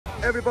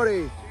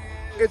Everybody,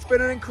 it's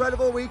been an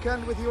incredible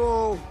weekend with you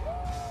all.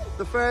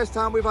 The first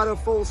time we've had a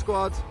full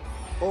squad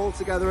all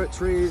together at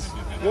Trees.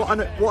 What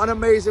an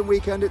amazing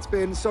weekend it's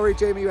been. Sorry,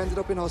 Jamie, you ended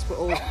up in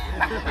hospital.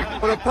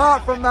 But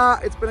apart from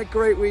that, it's been a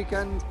great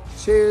weekend.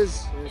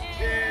 Cheers.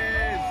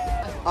 Cheers.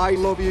 I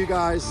love you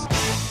guys.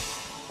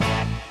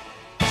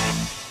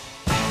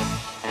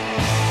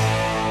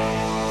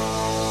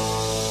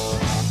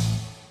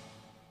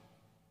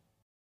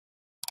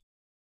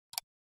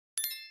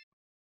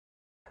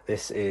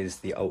 This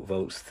is the Alt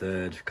Volt's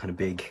third kind of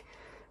big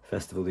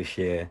festival this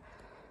year.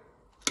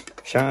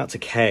 Shout out to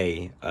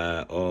Kay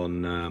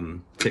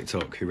on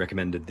TikTok, who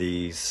recommended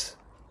these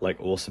like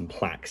awesome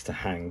plaques to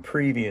hang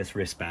previous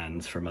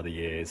wristbands from other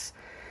years.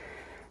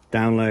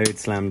 Download,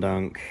 slam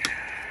dunk,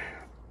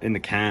 in the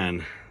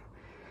can.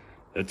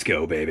 Let's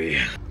go, baby.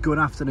 Good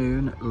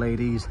afternoon,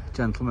 ladies,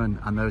 gentlemen,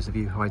 and those of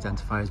you who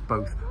identify as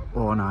both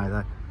or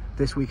neither.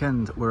 This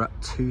weekend we're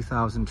at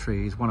 2000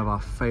 Trees, one of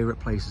our favourite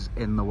places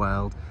in the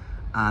world.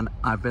 And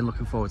I've been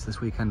looking forward to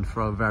this weekend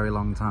for a very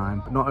long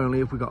time. Not only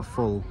have we got a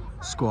full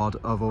squad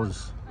of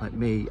us, like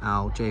me,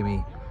 Al,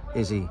 Jamie,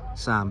 Izzy,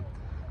 Sam,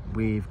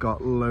 we've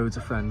got loads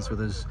of friends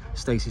with us.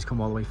 Stacy's come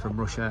all the way from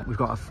Russia. We've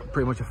got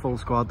pretty much a full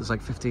squad. There's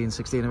like 15,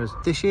 16 of us.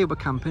 This year we're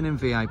camping in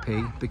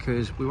VIP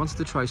because we wanted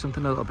to try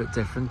something a little bit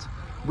different.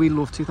 We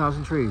love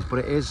 2000 Trees, but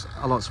it is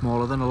a lot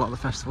smaller than a lot of the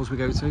festivals we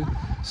go to.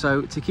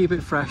 So to keep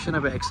it fresh and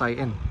a bit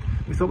exciting,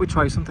 we thought we'd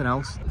try something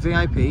else.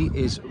 VIP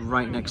is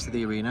right next to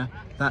the arena.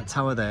 That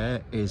tower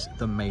there is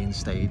the main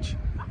stage,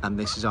 and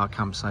this is our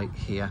campsite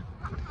here.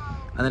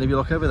 And then if you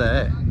look over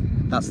there,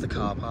 that's the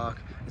car park.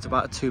 It's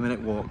about a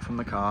 2-minute walk from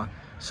the car.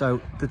 So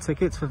the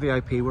tickets for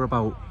VIP were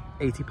about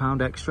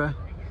 £80 extra.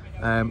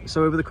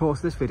 So over the course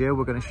of this video,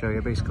 we're going to show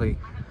you basically,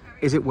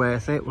 is it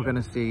worth it? We're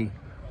going to see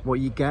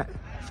what you get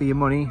for your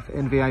money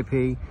in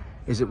VIP.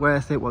 Is it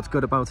worth it? What's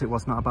good about it?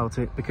 What's not about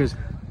it? Because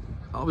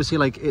obviously,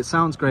 like, it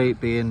sounds great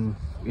being,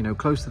 you know,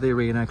 close to the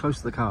arena, close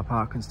to the car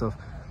park and stuff,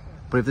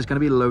 but if there's going to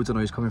be loads of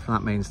noise coming from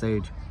that main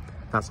stage,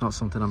 that's not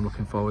something I'm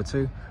looking forward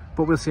to.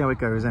 But we'll see how it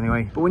goes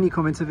anyway. But when you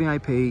come into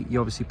VIP, you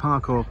obviously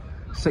park up,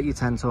 set your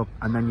tent up,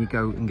 and then you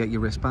go and get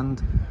your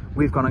wristband.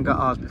 We've gone and got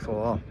ours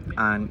before,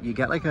 and you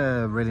get like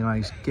a really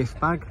nice gift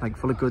bag, like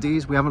full of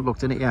goodies. We haven't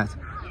looked in it yet,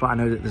 but I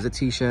know that there's a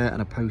t-shirt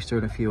and a poster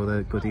and a few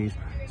other goodies.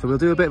 So we'll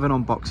do a bit of an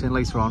unboxing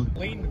later on.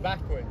 Leaned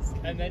backwards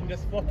and then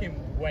just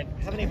fucking went.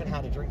 Haven't even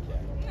had a drink yet.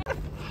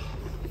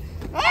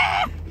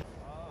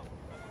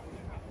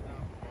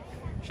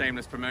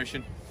 Shameless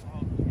promotion.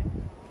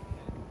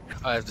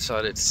 I have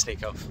decided to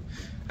sneak off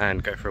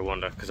and go for a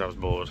wander because I was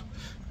bored,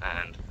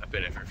 and I've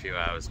been here for a few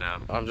hours now.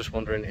 I'm just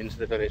wandering into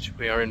the village.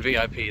 We are in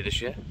VIP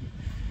this year,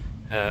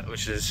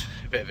 which is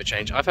a bit of a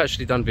change. I've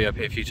actually done VIP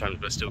a few times,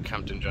 but still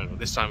camped in general.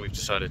 This time we've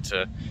decided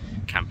to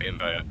camp in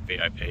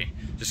VIP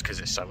just because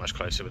it's so much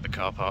closer with the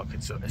car park.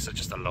 It's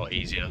just a lot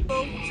easier.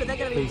 So they're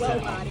going to be well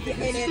bad. They're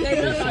really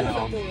bad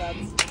football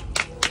lads.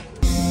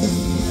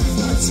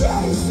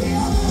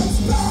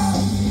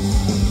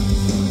 I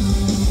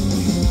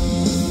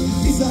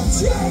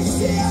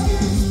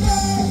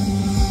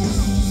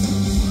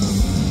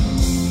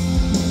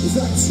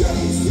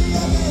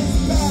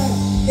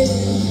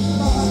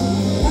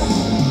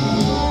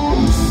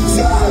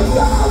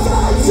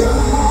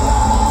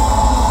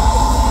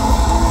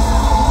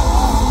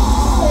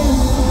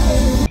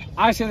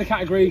say the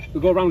category, we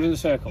go around in a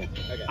circle.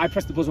 Okay. I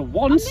press the buzzer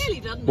once. I'm nearly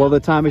done now. Well, the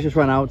time has just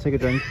run out. Take a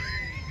drink.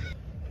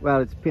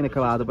 Well, it's pina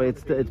colada, but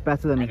it's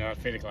better than... I know,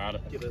 pina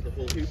colada.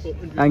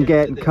 And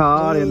getting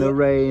caught in the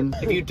rain.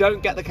 If you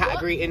don't get the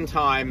category in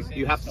time,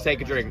 you have to take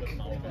a drink.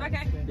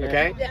 Okay.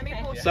 Okay?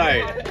 Yeah. So,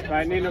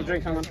 Right, need no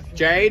drink, hang on.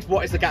 Jade,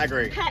 what is the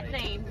category? Pet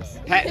names.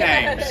 Pet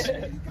names.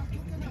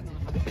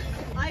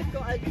 I've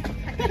got a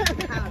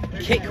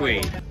pet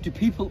Kickweed. Do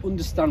people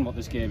understand what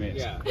this game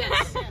is? Yeah.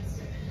 Yes.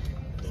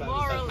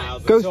 More or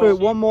less. Go through it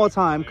one more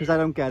time, because I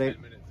don't get it.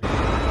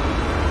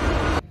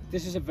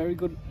 This is a very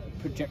good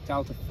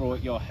projectile to throw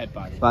at your head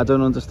bag. But I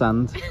don't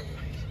understand.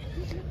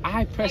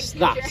 I press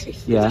that.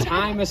 Yeah. The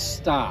timer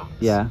starts.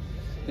 Yeah.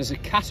 There's a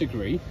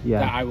category Yeah.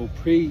 that I will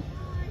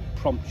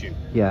prompt you.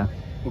 Yeah.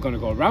 We're going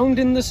to go around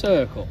in the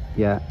circle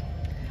Yeah.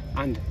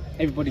 and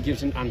everybody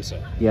gives an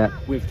answer Yeah.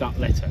 with that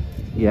letter.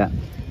 Yeah.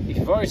 If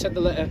you've already said the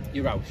letter,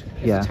 you're out.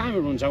 If Yeah. the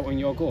timer runs out on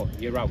your go,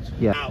 you're out.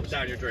 Yeah. Out,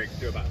 down your drink,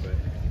 do a backflip.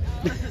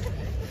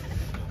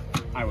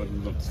 I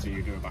would love to see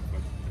you do a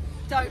backflip.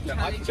 Don't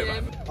panic,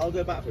 Jim. I'll do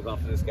a backflip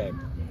after this game.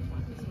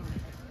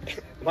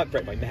 I might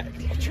break my neck,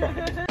 I'll try.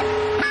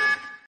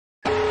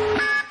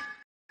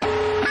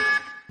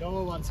 No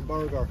one wants a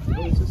burger.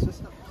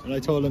 And I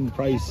told him the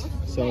price,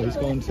 so he's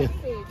going to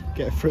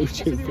get a fruit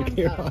juice for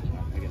Kieran.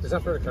 Is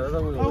that for a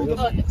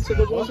caravan? So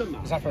there wasn't.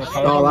 Is that for a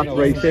caravan? Oh, that's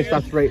racist.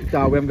 That's racist.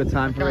 No, we haven't got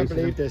time for I can't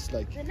believe racism. this,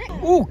 like.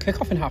 Oh,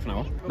 kick off in half an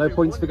hour. No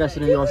points for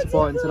guessing who you're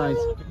supporting tonight.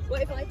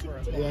 What if I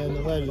tipped it? Yeah,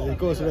 well, it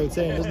goes without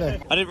saying, doesn't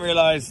it? I didn't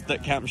realise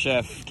that Camp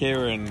Chef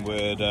Kieran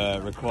would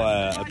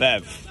require a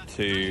bev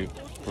to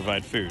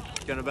provide food. Do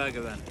you want a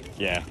burger then?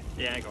 Yeah.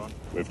 Yeah, go on.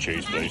 With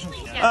cheese, please.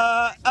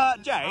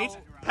 Jade,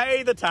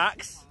 pay the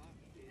tax.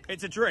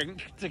 It's a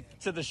drink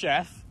to the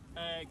chef.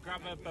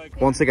 Grab a burger.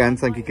 Once again,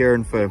 thank you,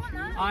 Kieran, for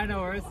I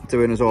know where it's.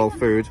 doing us all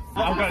food.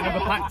 I've got another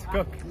pack to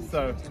cook,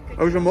 so.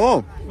 Oh, is there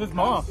more? There's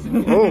more.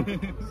 Oh,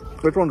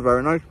 which one's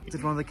very nice?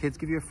 Did one of the kids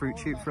give you a fruit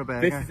shoot for a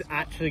burger? This is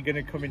actually going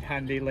to come in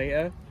handy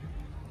later.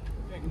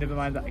 Never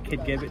mind that a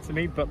kid gave it to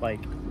me, but like.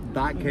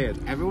 That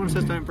kid. Everyone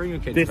says don't bring your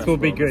kids. This will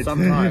be good.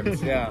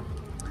 Sometimes, yeah.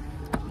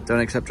 Don't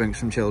accept drinks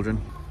from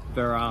children.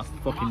 There are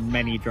fucking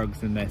many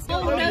drugs in this.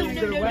 Oh, no,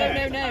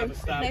 no,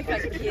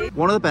 thank you.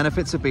 One of the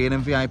benefits of being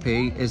in VIP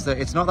is that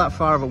it's not that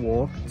far of a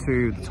walk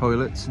to the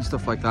toilets and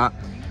stuff like that.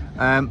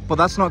 But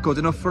that's not good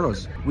enough for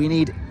us. We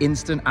need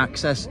instant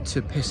access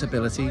to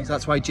pissability.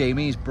 That's why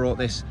Jamie's brought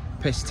this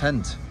piss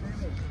tent,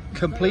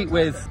 complete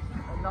with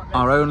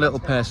our own little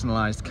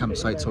personalised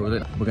campsite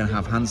toilet. We're going to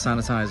have hand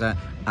sanitizer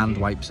and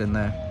wipes in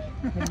there.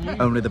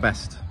 Only the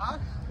best.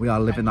 We are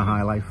living the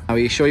high life. Are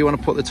you sure you want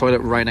to put the toilet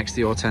right next to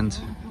your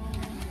tent?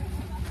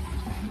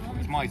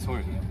 It's my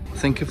toilet.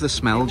 Think of the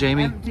smell,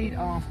 Jamie. Emptied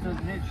after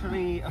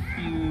literally a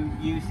few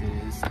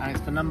uses, and it's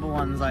for number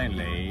ones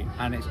only,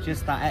 and it's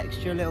just that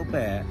extra little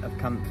bit of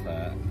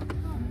comfort,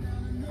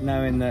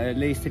 knowing that at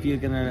least if you're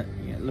gonna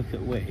look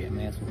at wee, it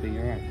may as well be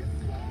your own.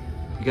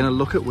 You're going to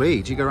look at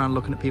wee? Do you go around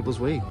looking at people's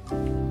wee?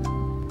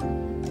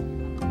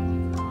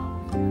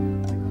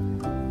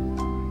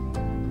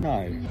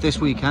 No. This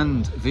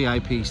weekend,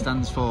 VIP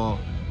stands for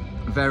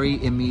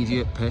very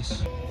immediate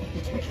piss. Oh,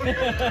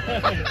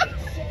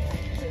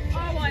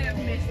 I have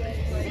missed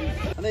this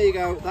place. And there you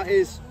go, that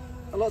is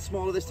a lot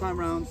smaller this time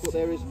round, but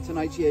there is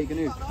tonight's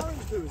Jägernu.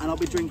 And I'll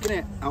be drinking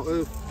it out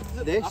of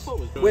this.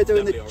 We're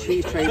doing the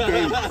cheese trade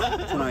game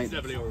tonight.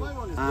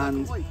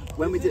 And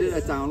when we did it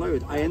at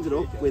download, I ended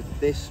up with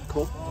this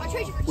cup,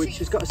 which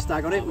has got a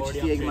stag on it, which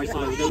is the Jägermeister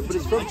logo, but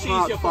it's from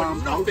Park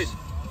Farmhouse,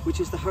 which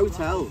is the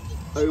hotel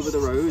over the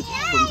road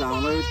from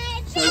download.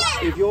 So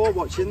if you're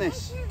watching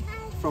this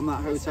from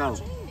that hotel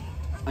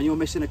and you're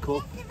missing a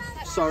cup,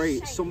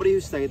 sorry, somebody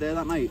who stayed there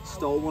that night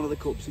stole one of the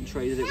cups and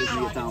traded it with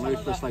me at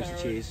download for a slice of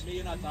cheese.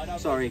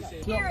 Sorry.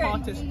 Not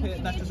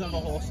participate, that doesn't have a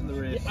horse in the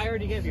race. I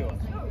already gave you one.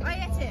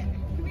 I ate it.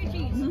 Give me a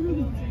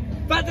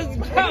cheese. That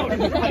doesn't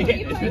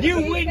count!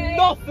 You win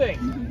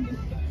nothing!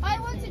 I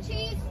want a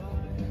cheese.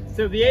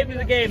 So the aim of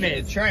the game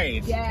is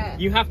trade. Yeah.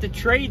 you have to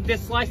trade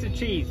this slice of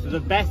cheese for the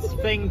best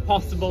thing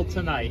possible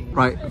tonight.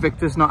 Right,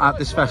 Victor's not at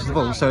this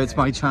festival, so it's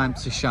my time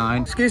to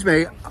shine. Excuse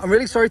me, I'm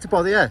really sorry to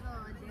bother you.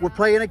 We're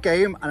playing a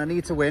game and I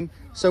need to win.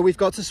 So we've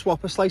got to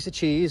swap a slice of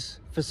cheese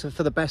for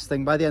the best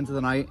thing by the end of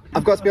the night.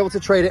 I've got to be able to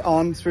trade it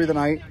on through the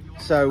night,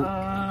 so... You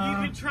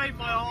can trade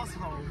my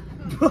arsehole.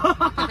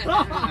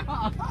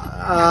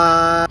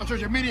 I'll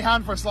trade you a mini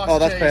hand for a slice of cheese. Oh,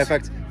 that's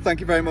perfect. Thank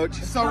you very much.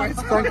 So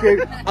Thank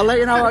you. I'll let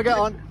you know how I get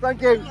on.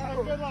 Thank you.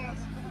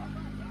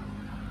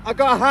 I've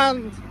got a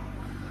hand.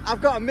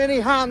 I've got a mini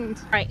hand.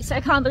 Right, so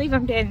I can't believe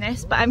I'm doing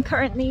this, but I'm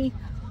currently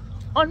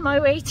on my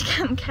way to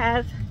Camp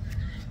Kev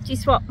to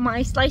swap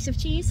my slice of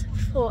cheese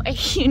for a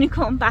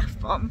unicorn bath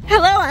bomb.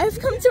 Hello, I've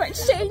come to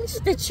exchange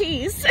the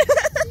cheese.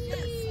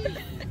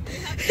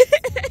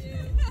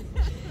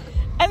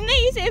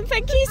 Amazing,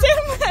 thank you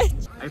so much.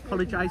 I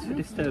apologise for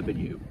disturbing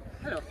you.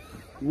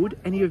 Would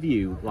any of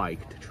you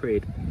like to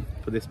trade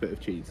for this bit of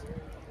cheese?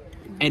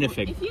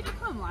 Anything. If you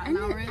become like an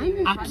hour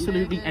early,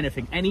 Absolutely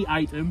anything. Any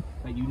item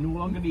that you no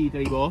longer need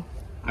anymore,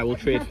 I will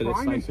trade for this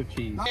slice of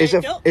cheese.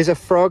 Is a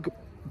frog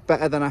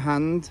better than a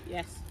hand?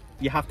 yes.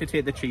 You have to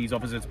take the cheese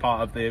off as it's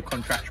part of the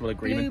contractual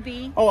agreement.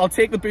 Booby. Oh, I'll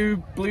take the blue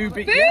bee.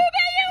 Booby, Yeah.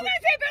 you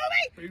can say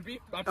Booby.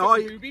 Oh,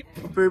 Booby.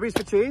 Boobies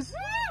for cheese?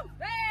 Woo!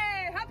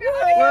 Hey, happy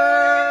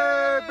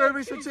Yay!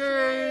 Boobies for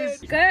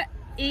cheese! Go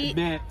eat.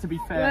 Mate, to be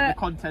fair, the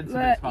contents of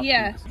it's about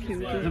yeah.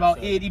 2%. It's about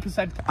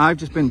 80%. I've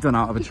just been done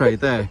out of a trade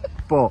there,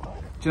 but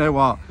do you know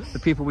what? The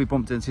people we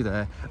bumped into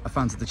there are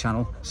fans of the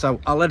channel, so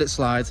I'll let it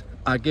slide.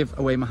 I give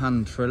away my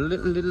hand for a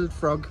little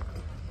frog,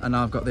 and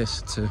I've got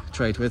this to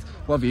trade with.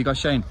 What have you got,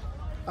 Shane?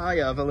 I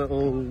have a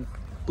little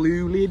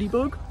blue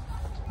ladybug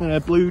and a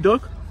blue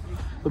duck,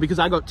 but because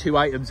I got 2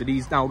 items and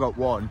he's now got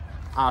 1,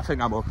 I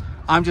think I'm up.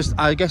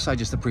 I guess I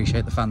just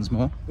appreciate the fans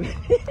more.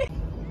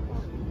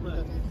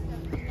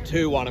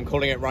 2-1, I'm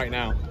calling it right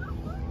now.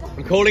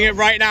 I'm calling it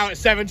right now at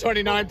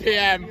 7:29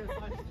 p.m.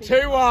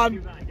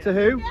 2-1. To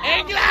who?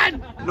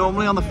 England!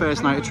 Normally on the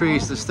first night of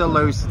trees, there's still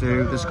loads to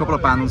do. There's a couple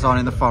of bands on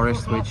in the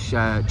forest, which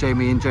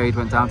Jamie and Jade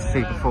went down to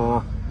see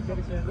before.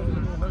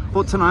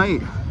 But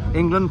tonight,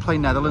 England play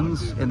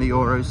Netherlands in the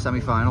Euros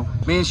semi-final.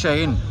 Me and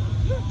Shane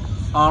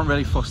aren't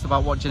really fussed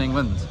about watching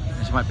England,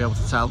 as you might be able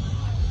to tell.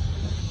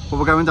 But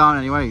we're going down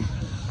anyway.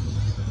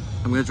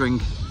 I'm going to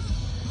drink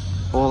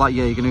all that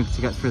Jägernu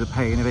to get through the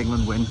pain of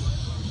England win.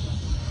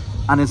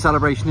 And in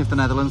celebration if the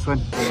Netherlands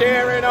win.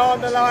 Cheering on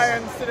the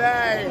Lions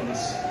today.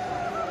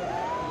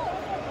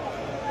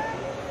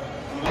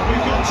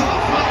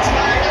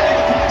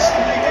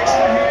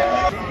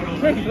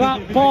 Pick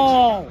that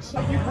ball!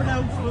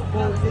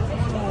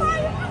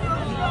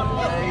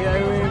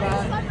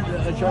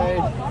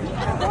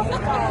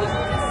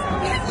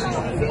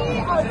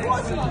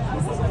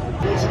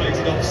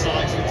 Automated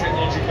offsides with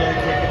technology very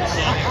quick at the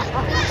side.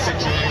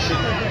 Situation.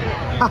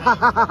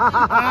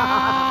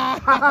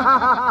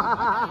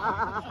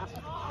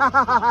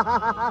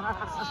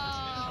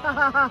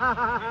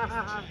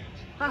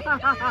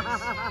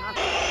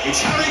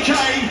 It's Harry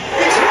Kane.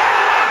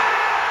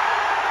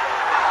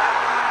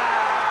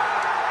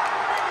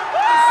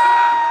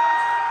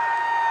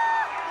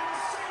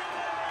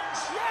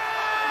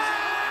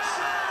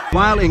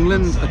 While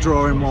England are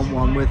drawing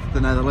 1-1 with the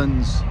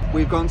Netherlands,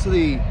 we've gone to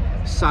the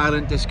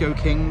Silent Disco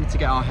King to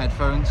get our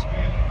headphones.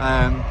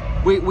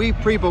 We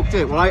pre-booked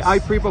it. Well, I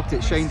pre-booked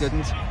it, Shane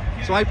didn't.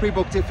 So I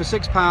pre-booked it for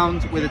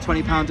 £6 with a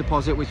 £20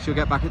 deposit, which you'll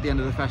get back at the end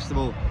of the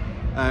festival.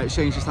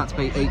 Shane's just had to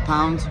pay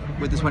 £8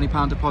 with the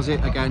 £20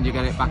 deposit. Again, you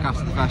get it back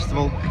after the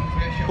festival.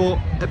 But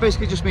it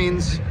basically just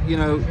means, you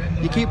know,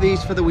 you keep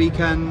these for the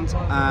weekend,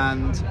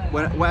 and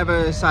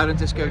whatever Silent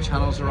Disco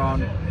channels are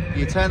on,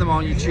 you turn them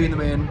on, you tune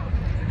them in.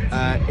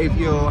 If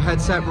your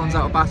headset runs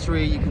out of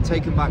battery, you can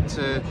take them back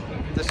to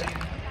the...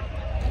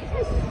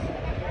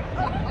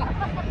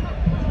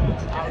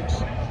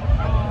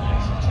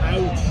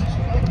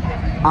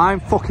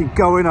 I'm fucking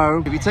going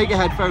home. If you take your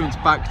headphones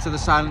back to the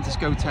Silent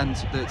Disco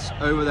tent that's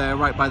over there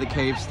right by the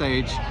cave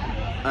stage,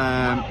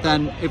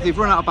 then if they've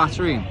run out of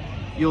battery,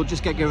 you'll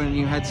just get given a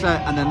new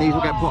headset, and then these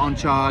will get put on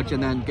charge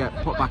and then get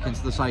put back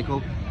into the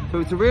cycle. So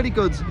it's a really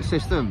good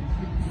system.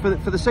 For the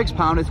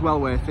 £6, it's well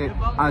worth it.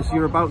 As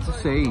you're about to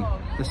see,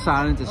 the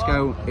Silent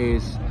Disco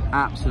is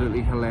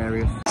absolutely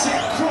hilarious.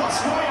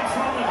 Cross right in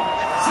front of him.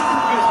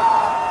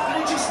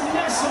 And it just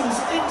nestles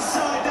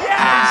inside that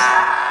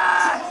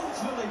place.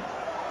 So hopefully,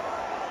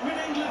 when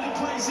England are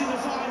placed in the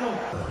final.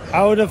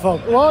 How the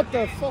fuck? What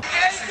the fuck?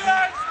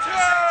 England 2!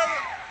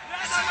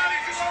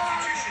 Netherlands 1!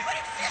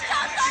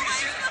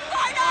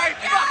 I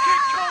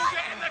fucking called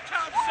it in the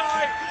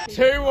campsite!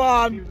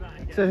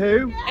 2-1. To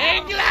who?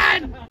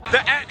 England!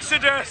 The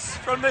exodus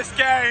from this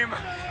game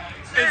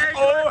is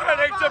all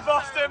heading to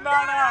Boston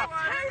Manor.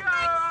 It's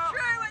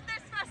true at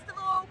this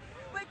festival.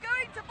 We're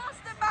going to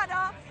Boston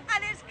Manor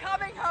and it's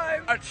coming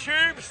home. A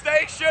tube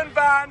station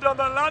band on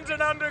the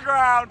London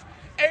Underground.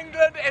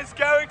 England is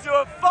going to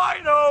a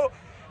final,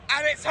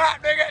 and it's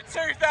happening at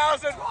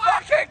 2,000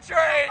 fucking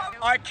trees.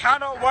 I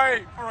cannot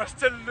wait for us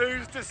to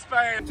lose to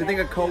Spain. Do you think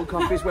a cold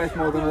coffee is worth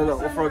more than a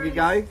little froggy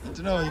guy? I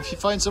don't know, if you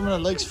find someone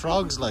that likes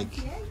frogs, like...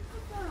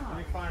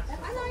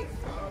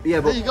 Yeah,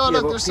 but, there you go,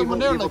 look, there's someone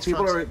there like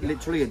people frogs. are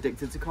literally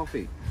addicted to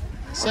coffee.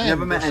 Same, I've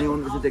never met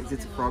anyone that's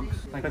addicted to frogs.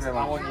 Thank you very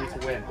much. I want you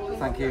to win.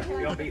 Thank you.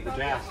 You're gonna beat the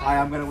jazz. I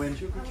am going to win.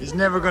 He's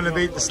never going to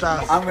beat the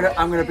staff. I'm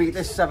gonna beat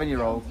this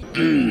 7-year-old.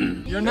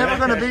 You're never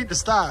going to beat the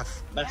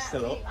staff. That's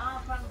still up.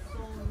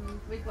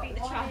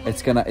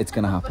 It's gonna happen. It's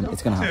gonna happen.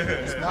 It's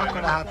not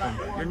going to happen.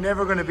 You're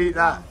never going to beat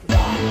that.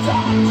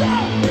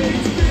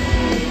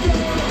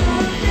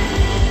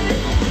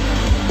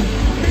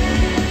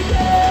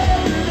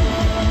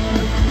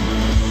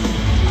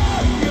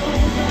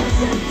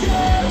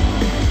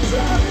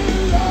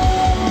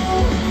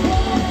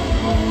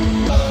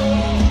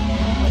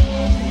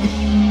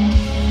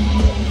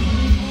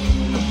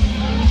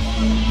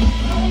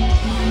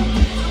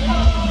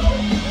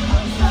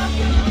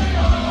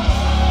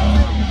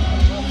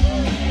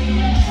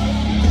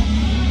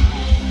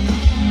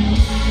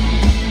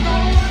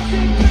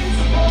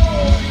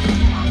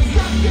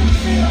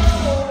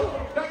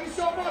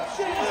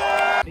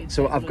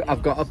 So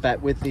I've got a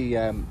bet with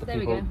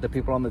the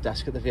people on the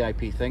desk at the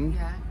VIP thing.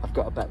 Yeah. I've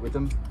got a bet with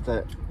them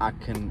that I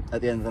can,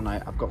 at the end of the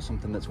night, I've got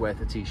something that's worth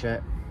a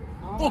t-shirt.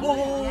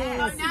 Oh,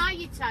 yes. Now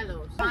you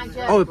tell us.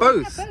 Oh,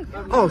 both.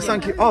 Oh,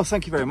 thank you. Oh,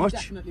 thank you very much.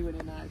 Definitely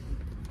winning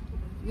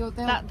now.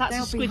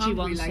 That's a squidgy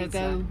one,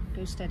 so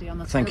go steady on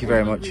the. Thank you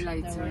very much.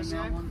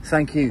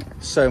 Thank you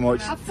so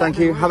much. Thank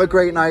you. Have a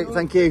great night.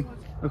 Thank you.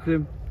 Look at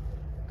him.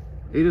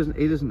 He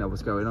doesn't know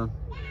what's going on.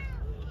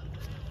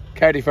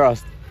 Cody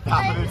Frost.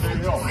 I'm such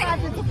a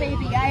sad little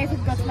baby. I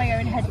haven't got my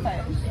own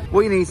headphones.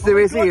 What you need to do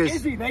is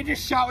they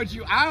just shouted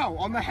you out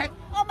on the head.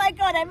 Oh my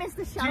god, I missed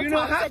the shout. Do you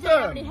not have I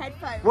didn't have any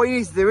headphones. What you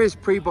need to do is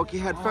pre-book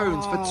your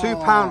headphones for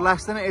 £2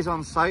 less than it is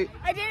on site.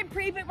 I didn't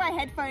pre-book my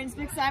headphones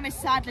because I'm a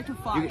sad little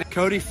fox.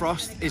 Cody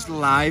Frost is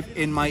live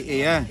in my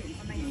ear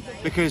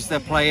because they're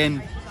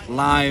playing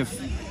live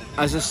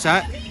as a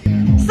set.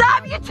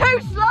 Sam, you're too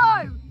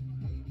slow!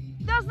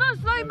 There's no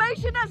slow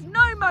motion, there's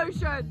no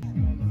motion!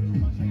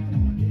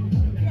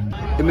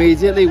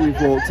 Immediately we've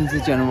walked into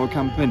general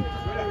camping,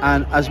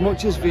 and as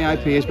much as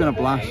VIP has been a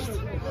blast,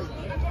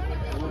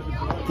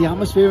 the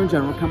atmosphere in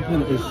general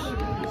camping is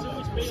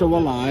so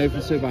alive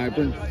and so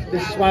vibrant.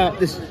 This is why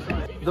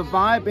the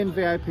vibe in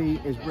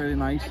VIP is really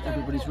nice.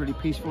 Everybody's really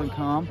peaceful and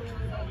calm,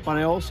 but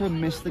I also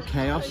miss the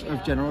chaos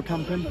of general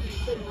camping.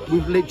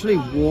 We've literally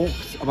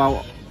walked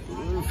about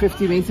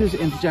 50 meters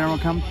into general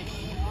camp,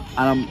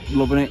 and I'm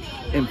loving it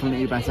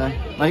infinitely better.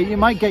 Like, you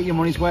might get your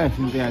money's worth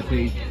in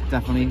VIP,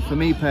 definitely. For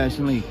me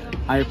personally,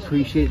 I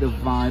appreciate the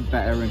vibe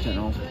better in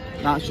general.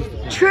 That's just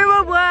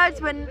truer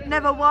words when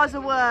never was a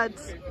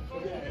words.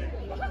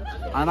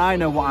 And I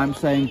know what I'm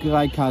saying because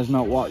I Kaz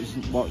not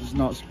what's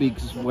not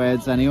speaks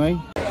words anyway.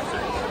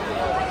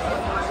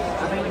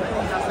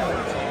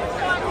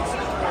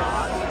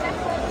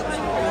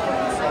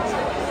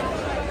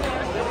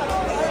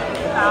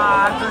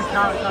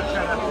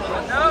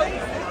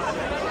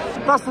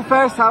 That's the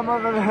first time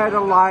I've ever heard a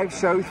live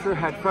show through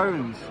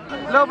headphones.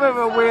 A little bit of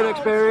a weird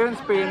experience,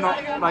 being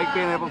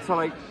able to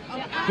like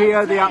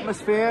hear the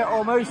atmosphere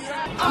almost.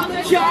 I'm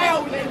a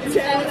child with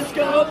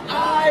telescope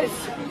eyes.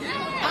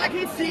 I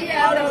can see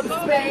out of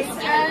space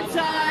and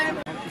time.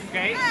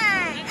 Okay.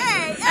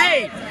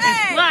 Hey,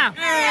 it's left.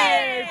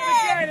 Hey,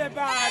 forget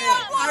about it.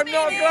 I'm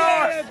not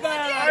glass.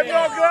 I'm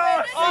not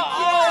glass.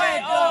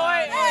 Oh,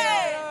 wait.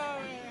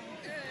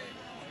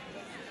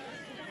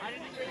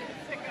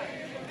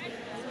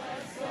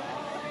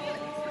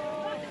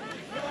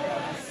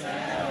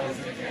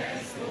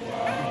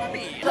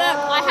 Look,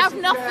 I have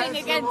nothing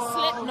against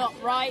Slipknot,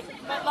 right?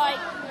 But like,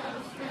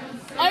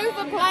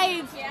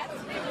 overplayed.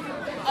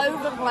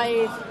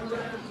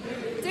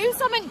 Do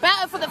something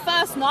better for the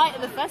first night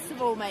of the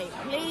festival, mate.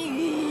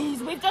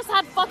 Please. We've just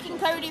had fucking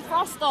Cody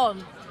Frost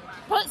on.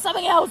 Put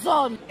something else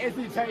on.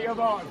 Izzy, take your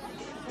box.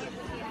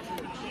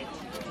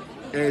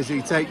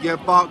 Izzy, take your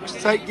box,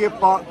 take your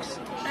box.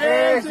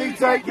 Izzy,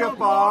 take your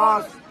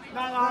box.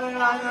 Na na na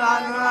na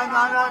na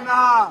na na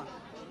na.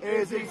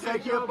 Izzy,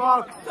 take your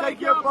box,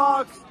 take your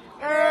box.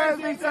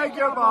 Izzy, take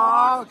your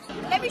box.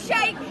 Let me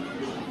shake.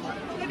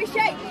 Let me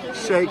shake.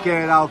 Shake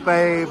it out,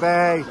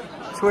 baby.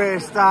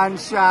 Twist and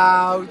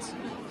shout.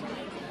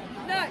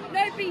 No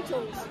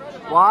Beatles.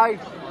 Why?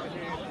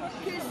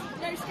 Because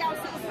no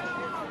Scousers.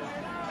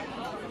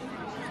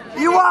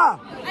 You are?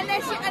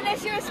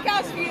 Unless you're a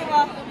Scouse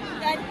viewer,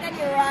 then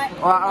you're right.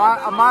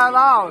 Alright, am I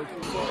allowed?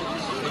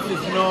 This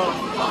is not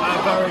a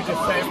very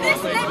disabled thing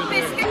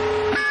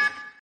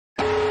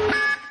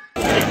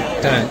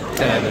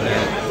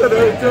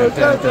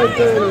to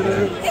do.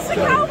 It's a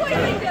cowboy.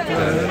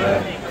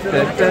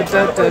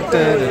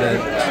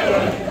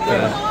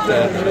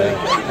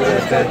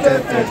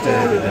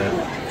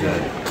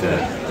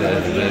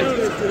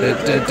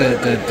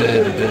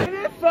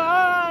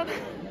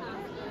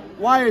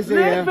 Why is he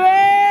here?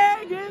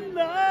 living in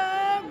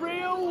the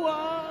real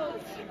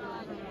world.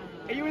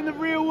 Are you in the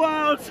real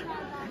world?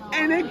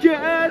 And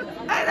again,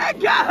 and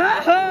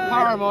again.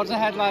 Paramore's a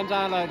headline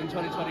download in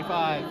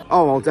 2025.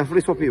 Oh, I'll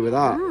definitely swap you with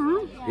that.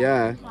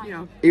 Yeah.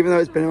 Even though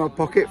it's been in my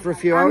pocket for a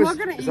few hours. I'm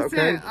not going to eat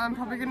it. I'm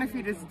probably going to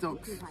feed it to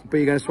ducks. But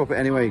you're going to swap it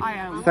anyway. I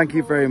am. Thank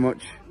you very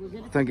much.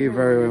 Thank you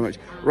very, very much.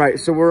 Right,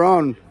 so we're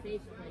on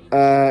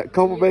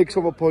Copper Baked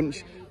Summer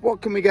Punch.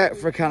 What can we get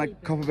for a can of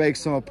Copper Baked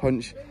Summer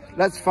Punch?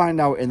 Let's find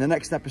out in the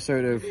next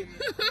episode of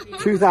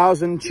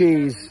 2000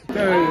 Cheese. I've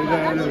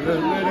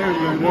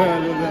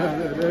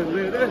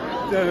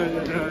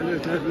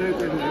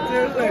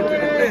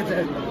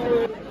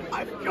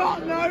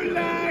got no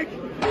leg.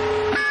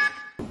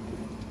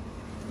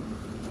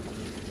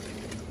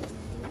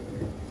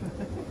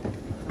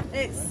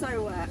 It's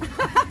so wet.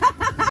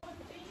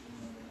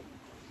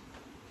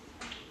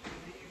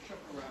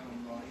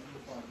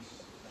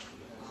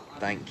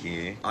 Thank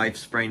you. I've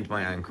sprained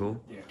my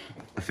ankle.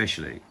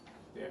 Officially.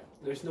 Yeah,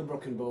 there's no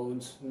broken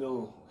bones,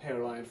 no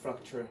hairline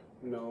fracture,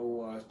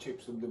 no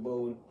chips of the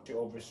bone. You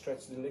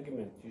overstretched the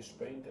ligament, you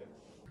sprained it.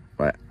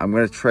 Right, I'm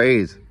going to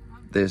trade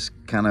this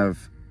can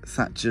of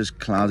Thatcher's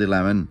Cloudy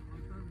Lemon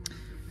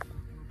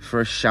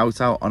for a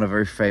shout out on a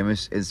very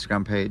famous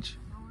Instagram page.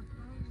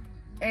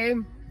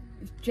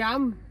 It's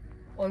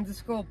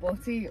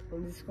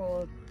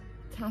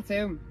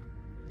jam_butty_tattoo.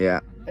 Yeah.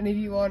 And if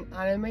you want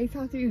anime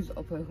tattoos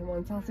or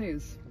Pokemon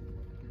tattoos,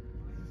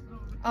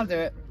 I'll do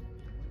it.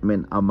 I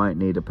mean, I might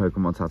need a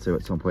Pokemon tattoo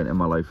at some point in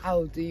my life.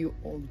 I'll do you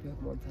all the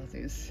Pokemon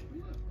tattoos.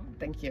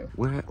 Thank you.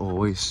 We're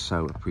always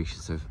so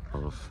appreciative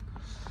of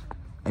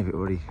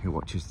everybody who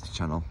watches this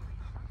channel.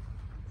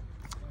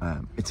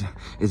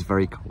 It's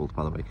very cold,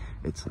 by the way.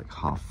 It's like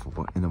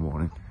 4:30 in the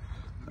morning.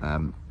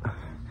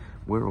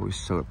 We're always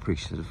so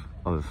appreciative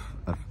of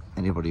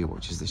anybody who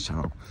watches this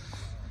channel.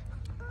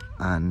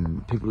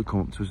 And people who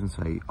come up to us and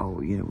say,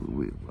 oh, you know,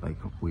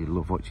 we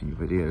love watching your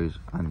videos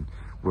and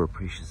we're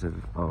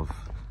appreciative of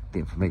the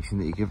information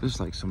that you give us.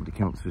 Like somebody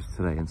came up to us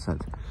today and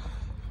said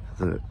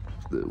that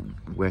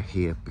we're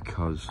here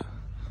because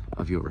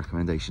of your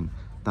recommendation.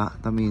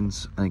 That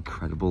means an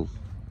incredible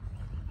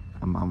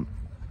amount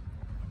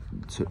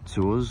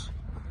to us,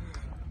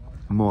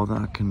 more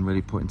than I can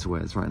really put into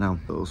words right now.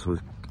 But also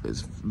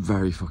it's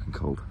very fucking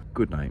cold.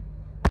 Good night.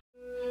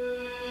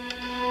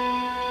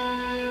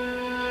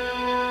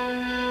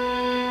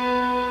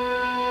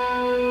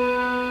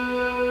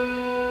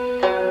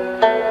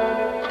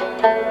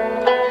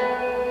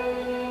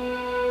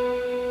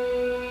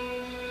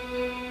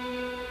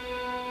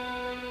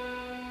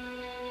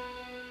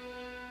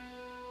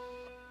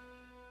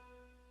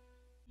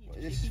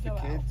 This is for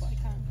kids.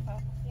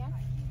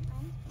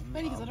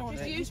 Mainly because I don't want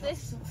to use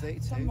this.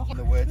 32 in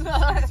the words of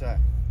Twitter.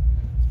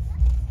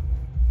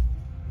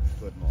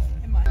 Good morning.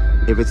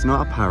 If it's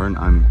not apparent,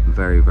 I'm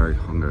very, very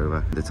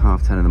hungover. It's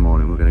 10:30 in the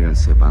morning, we're going to go and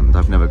see a band.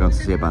 I've never gone to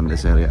see a band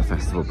this early at a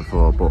festival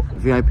before, but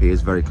VIP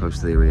is very close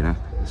to the arena,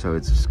 so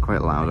it's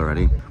quite loud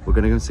already. We're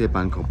going to go and see a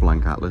band called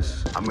Blank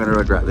Atlas. I'm going to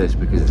regret this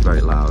because it's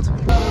very loud.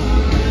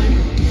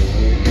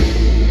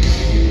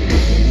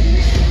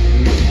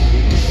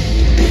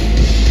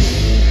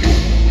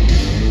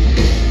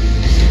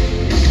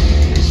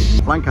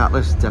 Blank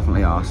Atlas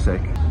definitely are sick.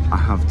 I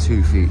have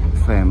 2 feet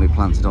firmly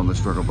planted on the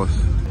struggle bus.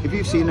 If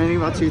you've seen any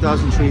of our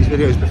 2000 Trees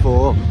videos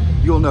before,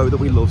 you'll know that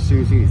we love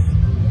Susie's.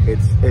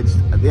 It's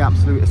the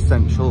absolute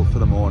essential for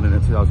the morning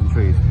at 2000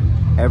 Trees.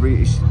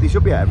 They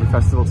should be at every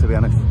festival, to be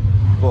honest,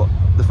 but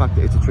the fact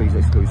that it's a Trees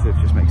exclusive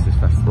just makes this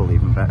festival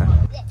even better.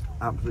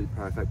 Absolutely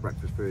perfect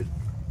breakfast food.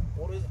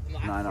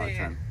 9 out of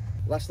 10.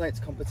 Last night's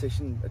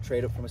competition, a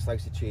trade up from a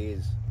slice of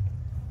cheese.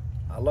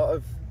 A lot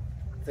of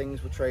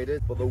things were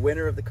traded, but the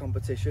winner of the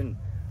competition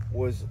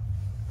was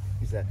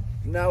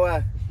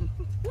Noah.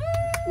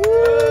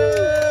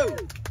 Woo!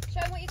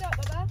 Show him what you got,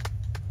 Bubba.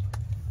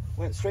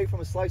 Went straight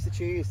from a slice of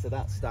cheese to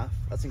that staff.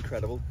 That's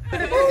incredible.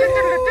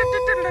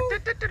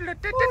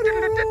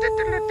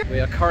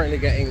 We are currently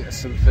getting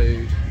some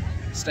food.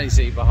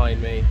 Stacy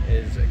behind me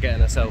is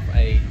getting herself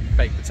a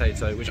baked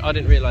potato, which I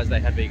didn't realise they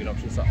had vegan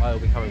options, so I'll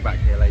be coming back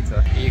here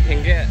later. You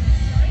can get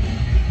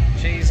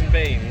cheese and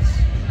beans,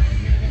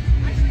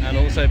 and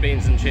also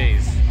beans and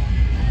cheese.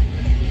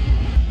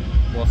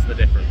 What's the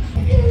difference?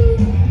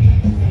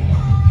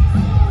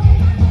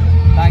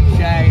 Thanks,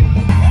 Jade.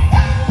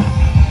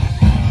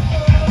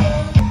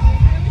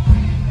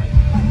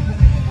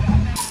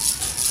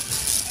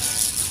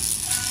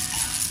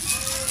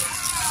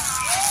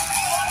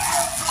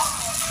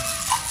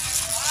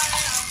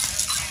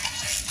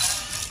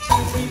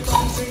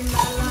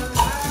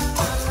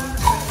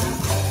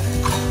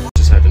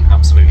 Just had an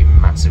absolutely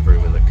massive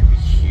rumour that could be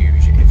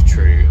huge if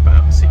true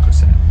about a secret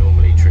set.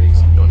 Normally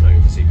trees are not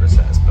known for secret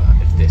sets, but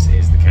if this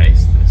is the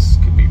case, this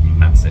could be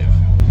massive.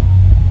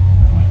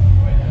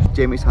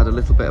 Jamie's had a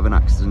little bit of an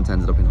accident,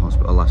 ended up in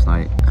hospital last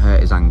night,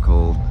 hurt his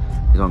ankle,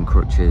 he's on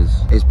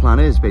crutches. His plan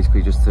is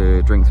basically just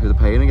to drink through the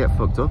pain and get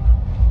fucked up.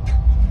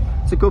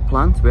 It's a good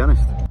plan, to be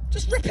honest.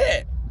 Just rip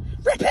it!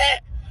 Rip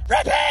it!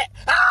 Rip it!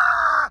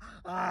 Ah!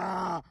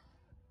 Ah!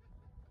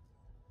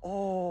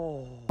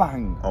 Oh.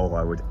 Bang! Oh,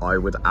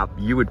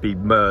 you would be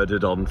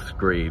murdered on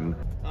screen.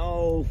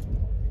 Oh.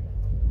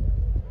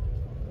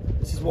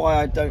 This is why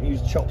I don't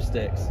use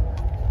chopsticks.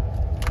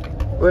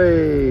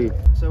 Wait.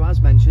 So as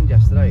mentioned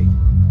yesterday,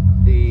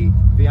 the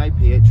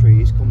VIP at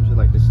Trees comes with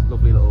like this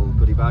lovely little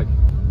goodie bag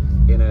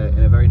in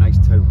a very nice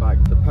tote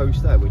bag. The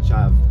poster, which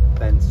I've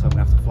bent, so I'm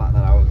gonna have to flatten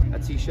that out. A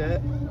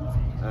t-shirt,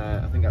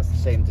 I think that's the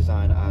same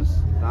design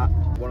as that.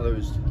 One of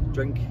those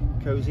drink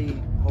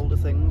cozy holder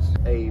things.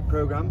 A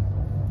program,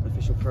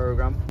 official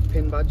program.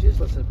 Pin badges,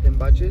 lots of pin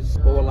badges.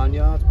 Or a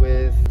lanyard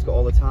with, it's got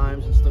all the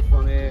times and stuff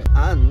on it.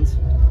 And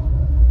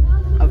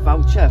a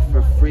voucher for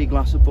a free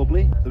glass of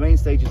bubbly. The main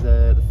stage is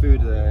there, the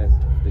food there,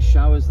 the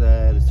shower's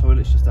there, the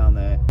toilet's just down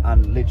there,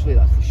 and literally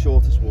that's the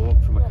shortest walk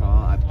from a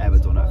car I've ever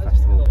done at a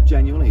festival.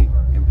 Genuinely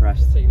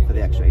impressed for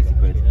the extra 80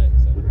 quid.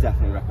 Would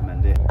definitely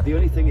recommend it. The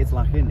only thing it's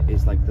lacking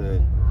is like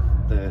the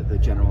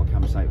general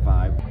campsite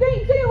vibe.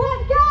 3, 2,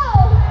 1, go!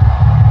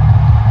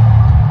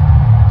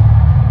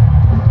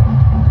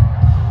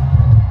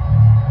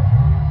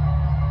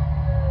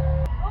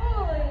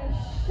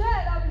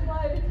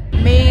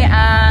 Me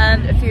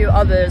and a few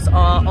others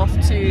are off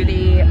to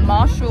the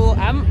Marshall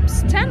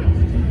Amps tent,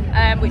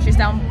 which is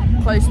down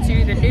close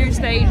to the new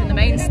stage and the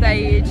main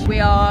stage. We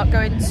are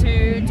going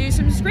to do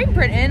some screen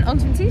printing on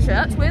some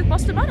t-shirts with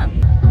Boston Banner.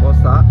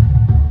 What's that?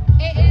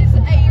 It is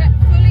a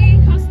fully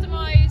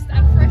customised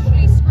and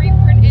freshly screen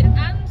printed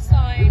and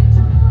signed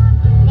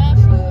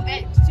Marshall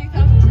X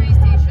 2000 Trees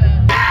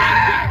t-shirt.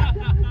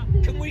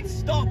 Can we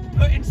stop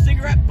putting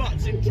cigarette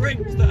butts in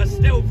drinks that are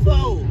still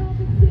full?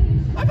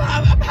 I'm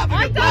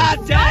having a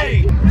bad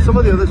day! Some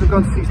of the others have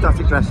gone to see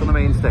Static Dress on the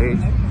main stage,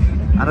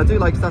 and I do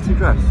like Static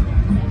Dress,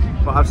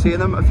 but I've seen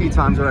them a few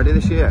times already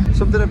this year.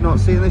 Something I've not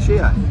seen this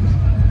year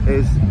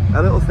is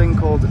a little thing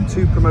called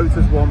Two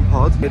Promoters One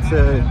Pod. It's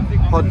a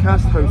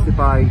podcast hosted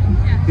by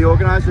the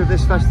organiser of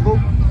this festival,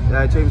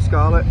 James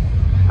Scarlett,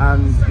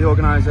 and the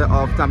organiser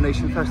of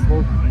Damnation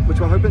Festival, which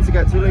we're hoping to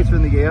get to later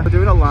in the year. We're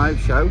doing a live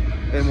show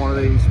in one of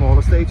the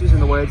smaller stages, in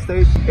the Word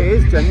stage. It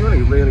is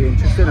genuinely really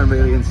interesting and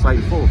really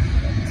insightful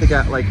to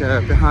get like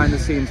a behind the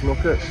scenes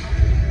look at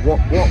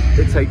what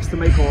it takes to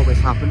make all this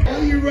happen.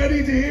 Are you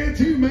ready to hear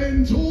two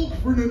men talk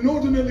for an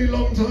inordinately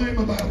long time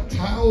about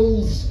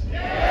towels?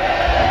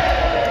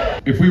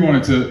 If we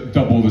wanted to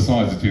double the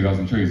size of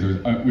 2000 Trees,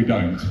 we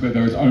don't, but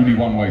there is only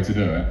one way to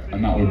do it,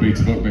 and that would be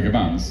to book bigger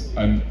bands.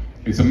 And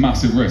it's a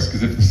massive risk,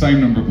 because if the same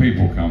number of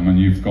people come and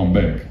you've gone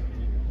big,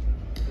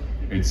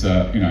 it's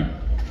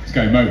it's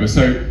game over.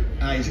 So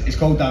it's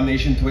called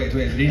Damnation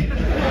 2023.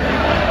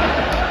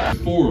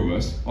 4 of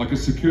us, like a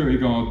security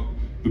guard,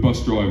 the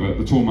bus driver,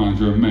 the tour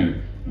manager and me,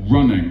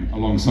 running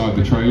alongside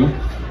the trailer,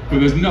 but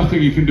there's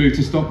nothing you can do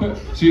to stop it.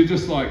 So you're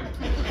just like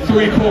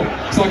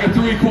it's like a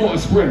 3/4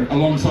 sprint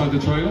alongside the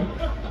trailer.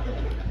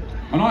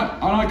 And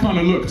I kind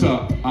of looked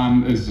up,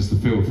 and it's just a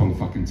field full of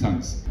fucking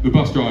tents. The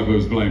bus driver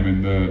was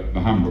blaming the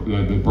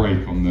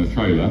brake on the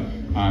trailer,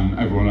 and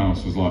everyone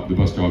else was like, the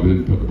bus driver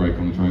didn't put the brake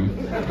on the trailer.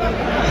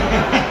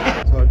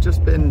 So I've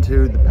just been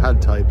to the pad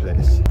thai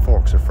place.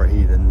 Forks are for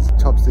heathens.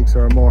 Chopsticks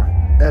are a more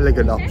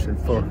elegant option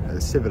for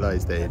a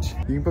civilized age.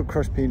 You can put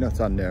crushed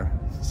peanuts on there,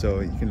 so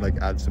you can like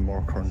add some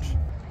more crunch.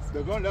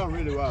 They're going down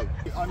really well.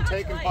 I'm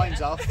taking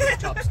pints off with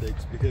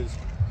chopsticks because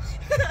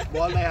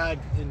while they had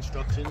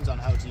instructions on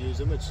how to use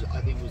them, which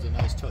I think was a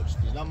nice touch,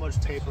 there's not much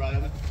taper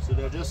on them, so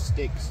they're just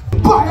sticks.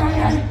 But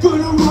I ain't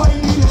gonna write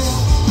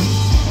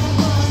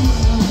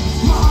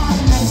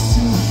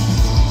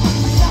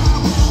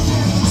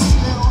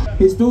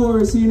His daughter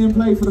has seen him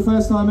play for the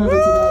first time ever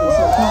today,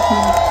 so thank you.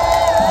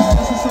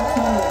 That's a shot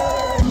for him.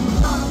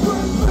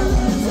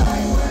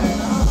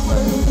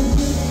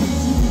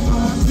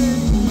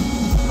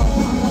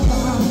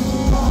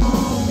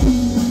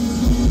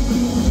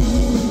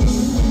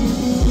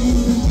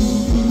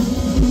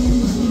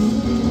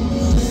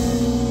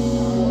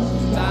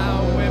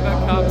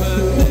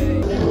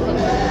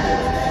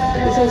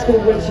 This one's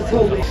called When She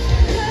Told Me.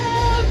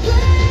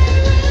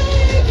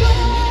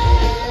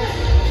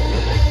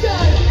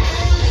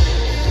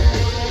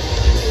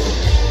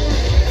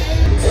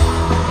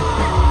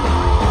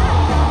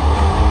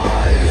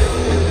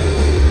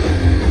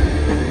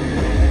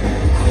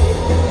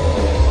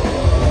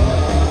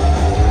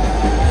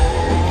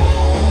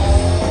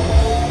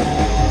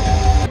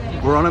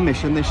 We're on a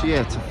mission this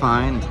year to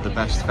find the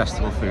best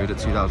festival food at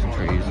 2000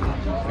 Trees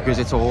because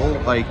it's all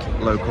like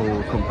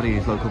local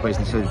companies, local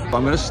businesses. But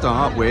I'm going to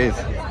start with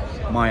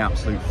my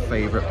absolute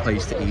favourite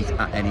place to eat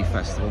at any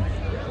festival.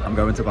 I'm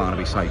going to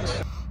Barnaby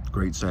Sykes.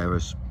 Great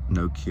service,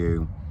 no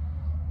queue.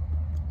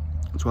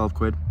 12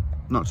 quid,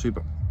 not too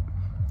bad.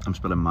 I'm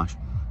spilling mash.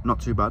 Not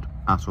too bad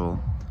at all.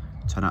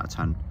 10 out of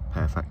 10,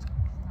 perfect.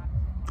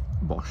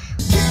 Bosh.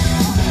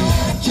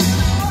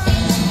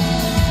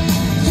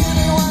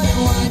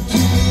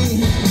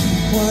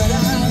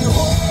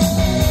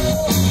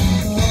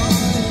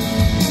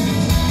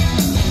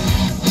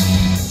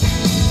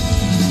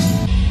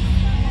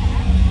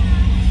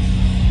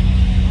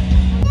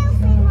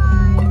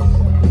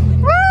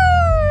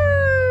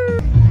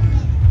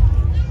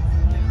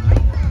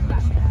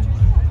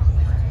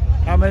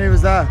 How many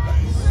was that?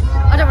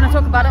 I don't want to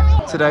talk about it.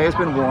 Today has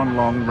been one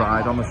long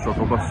ride on the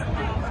struggle bus,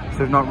 so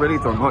we've not really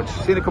done much.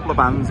 Seen a couple of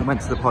bands and went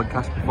to the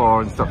podcast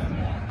before and stuff,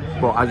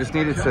 but I just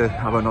needed to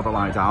have another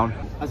lie down.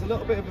 As a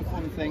little bit of a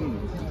fun thing,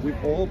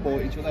 we've all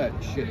bought each other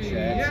shit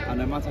shirts, and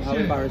no matter how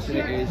embarrassing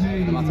it is,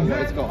 no matter what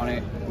it's got on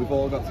it, we've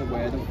all got to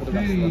wear them for the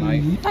rest of the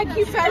night. Thank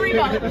you very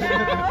much.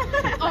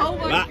 Oh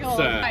my That's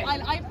god.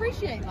 I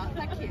appreciate that,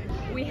 thank you.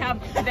 We have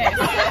this.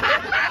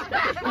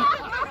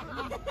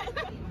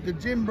 The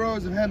gym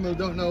bros of Hemel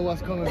don't know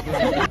what's coming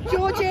from.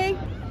 Georgie,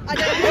 I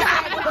don't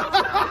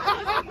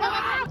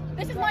know.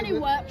 This is my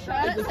new work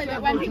shirt, so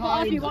that when people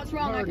ask me what's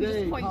wrong, I can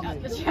just point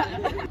at the shirt.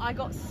 I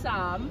got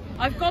Sam.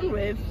 I've gone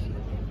with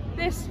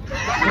this.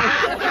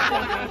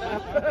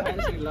 I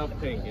actually love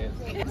pink, yes.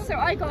 So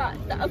I got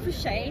that for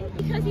Shane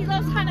because he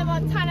loves Hannah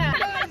Montana.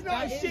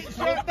 That is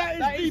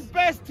the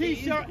best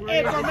t-shirt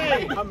ever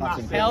made.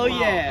 Hell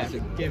yeah! That's a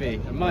gimme.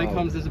 And mine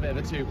comes as a bit of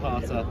a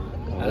two-parter.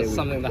 And it's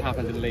something that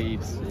happened in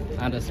Leeds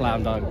and a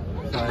slam dunk.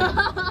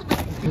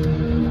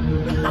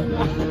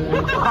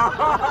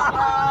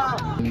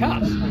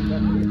 Cut!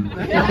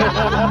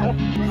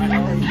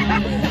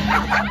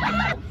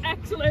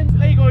 Excellent.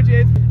 There you go,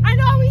 Jade. I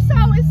know we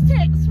saw his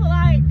tits for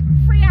like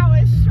 3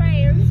 hours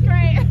straight. It was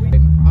great.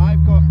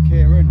 I've got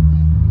Kieran.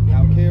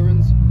 Now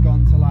Kieran's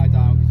gone to lie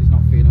down because he's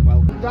not feeling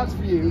well. That's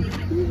for you.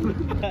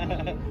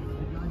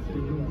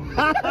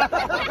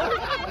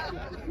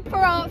 For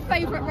our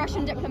favourite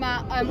Russian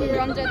diplomat, we were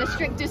under the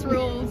strictest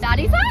rules.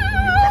 Daddy's out!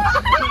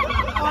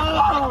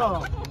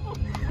 Oh.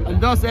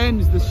 And thus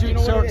ends the shit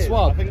shirt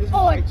swap.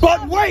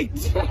 But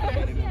wait!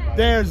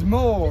 There's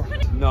more.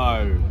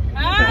 No.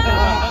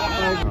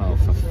 Oh,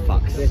 for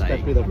fuck's sake. This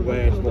could be the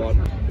worst one.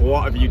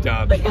 What have you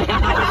done?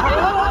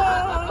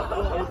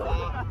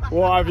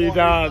 What have you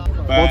done?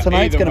 Well,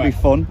 tonight's going to be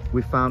fun.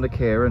 We found a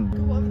Kieran.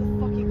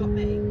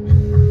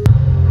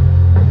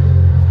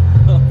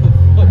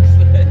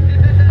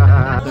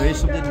 There is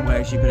something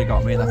worse you could have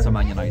got me, that's a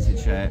Man United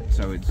shirt,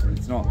 so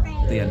it's not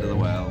the end of the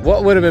world.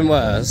 What would have been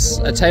worse,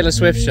 a Taylor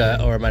Swift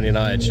shirt or a Man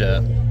United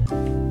shirt?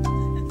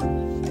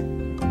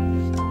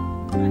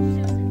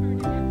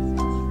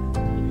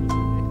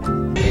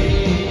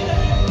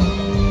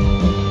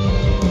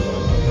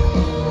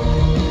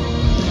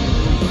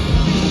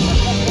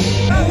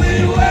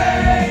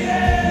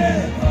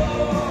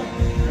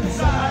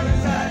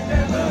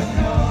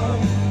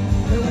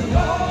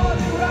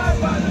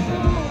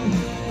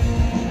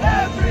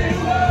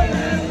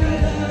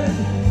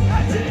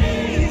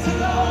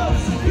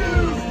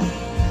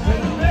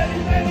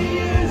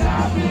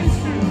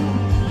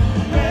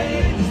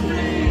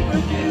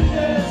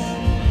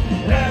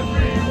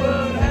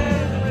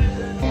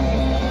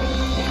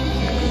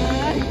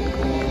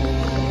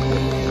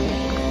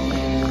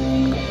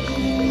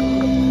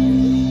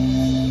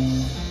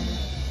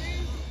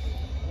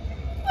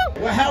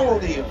 Well, how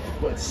old are you?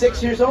 What,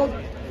 6 years old?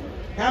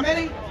 How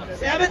many?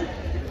 7?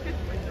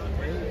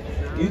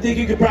 You think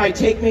you could probably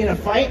take me in a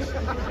fight?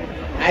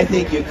 I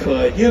think you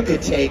could. You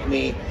could take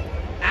me.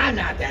 I'm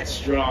not that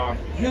strong.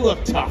 You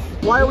look tough.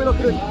 Why are we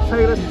looking at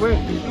Taylor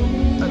Swift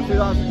at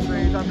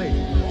 2003, Andy?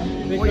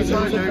 What are you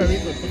trying to do?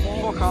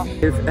 Fuck off.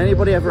 If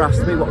anybody ever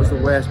asked me what was the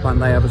worst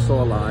band I ever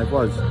saw live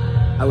was,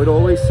 I would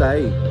always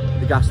say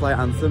the Gaslight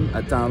Anthem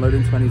at Download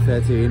in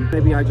 2013.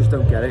 Maybe I just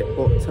don't get it,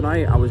 but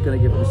tonight I was going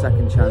to give them a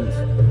second chance.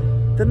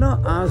 They're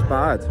not as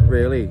bad,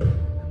 really,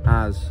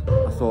 as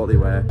I thought they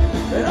were.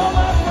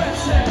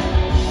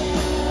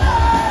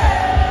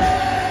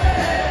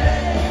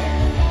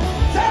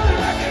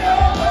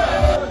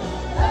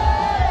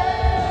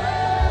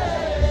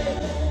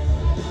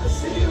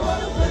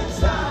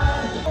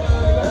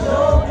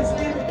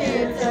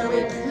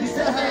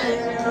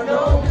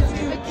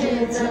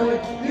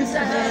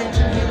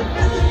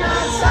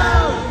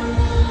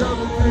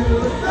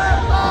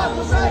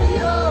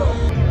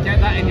 Get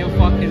that in your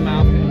fucking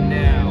mouth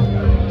now.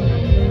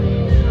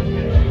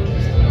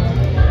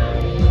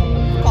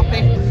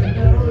 Copy.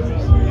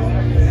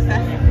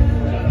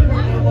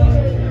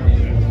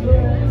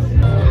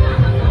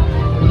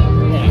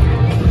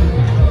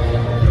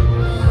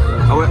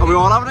 Are we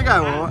all having a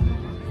go, or what?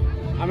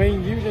 I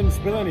mean, you didn't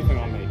spill anything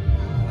on me.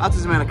 That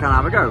doesn't mean I can't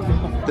have a go.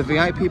 The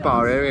VIP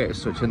bar area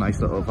is such a nice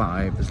little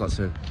vibe. There's lots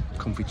of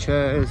comfy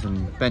chairs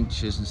and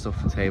benches and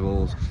stuff and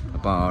tables. A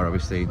bar,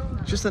 obviously.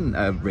 Just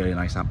a really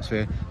nice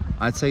atmosphere.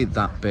 I'd say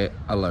that bit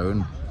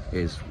alone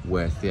is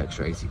worth the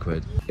extra 80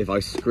 quid. If I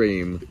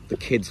scream, the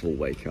kids will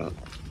wake up.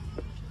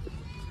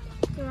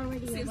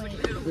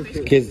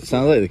 Kids,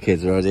 sounds like the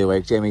kids are already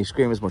awake. Jamie,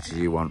 scream as much as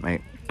you want,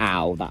 mate.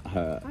 Ow, that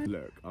hurt.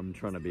 Look, I'm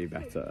trying to be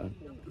better.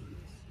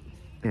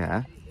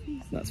 Yeah.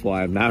 That's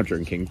why I'm now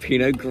drinking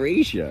Pinot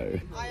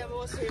Grigio. I am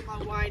also in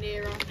my wine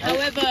era.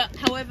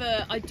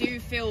 However, I do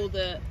feel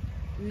that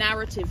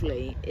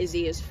narratively,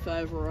 Izzy is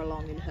further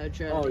along in her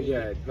journey. Oh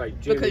yeah,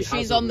 like because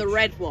she's on the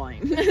red wine,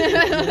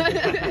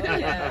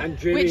 yeah.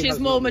 Which is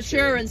more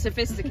mature and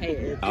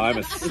sophisticated. Oh, I'm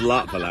a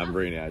slut for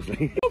Lambrini,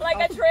 actually. Like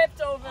I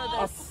tripped over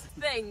this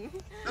thing.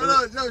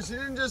 No, she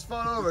didn't just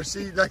fall over.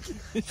 She like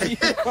hit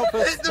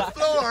the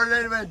floor and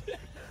then went.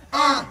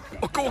 I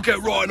can't get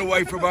riding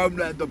away from home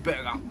then, the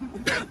better.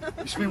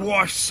 It's my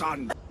wife's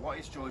son. What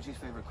is Georgie's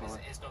favourite colour?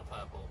 It's not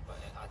purple, but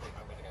I think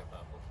I'm going to go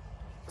purple.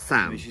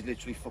 Sam. She's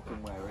literally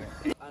fucking wearing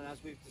it. And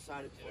as we've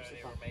decided to watch the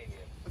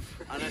Romanian.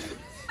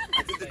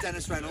 I did the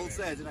Dennis Reynolds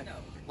there, didn't I?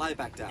 Lie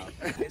back down.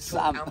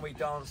 Sam. And we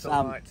dance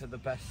all night to the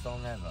best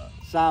song ever.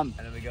 Sam.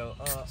 And then we go,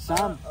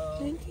 Sam.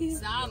 Thank you.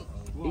 Sam.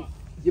 What?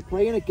 You're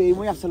playing a game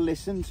where you have to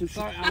listen to.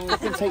 Sorry,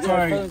 take your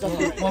headphones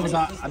off. What was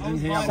that? I didn't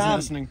hear. I was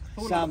listening.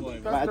 Sam,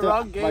 That's the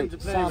wrong game to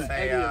play.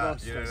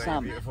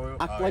 Sam,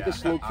 act like a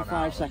slug for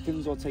 5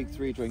 seconds or take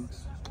 3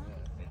 drinks.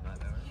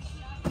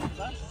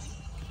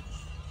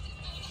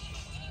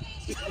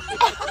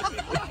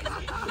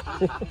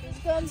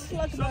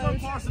 Someone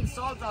pour some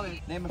salt on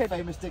it. Name a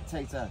famous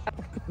dictator.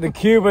 The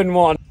Cuban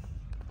one.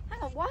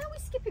 Hang on, why are we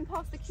skipping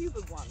past the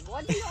Cuban one?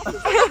 Why do you have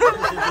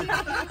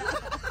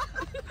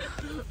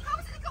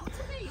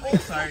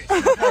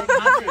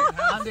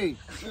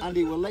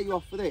Andy, we'll let you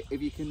off with it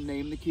if you can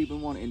name the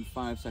Cuban one in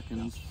 5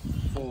 seconds.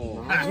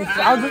 4.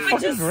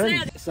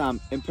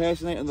 Sam,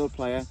 impersonate another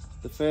player.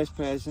 The first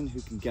person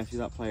who can guess who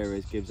that player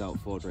is gives out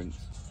 4 drinks.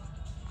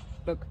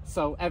 Look,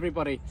 so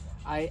everybody,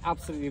 I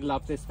absolutely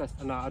love this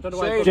festival. No, I don't know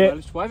why I've gone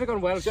Welsh. Why have I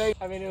gone Welsh? I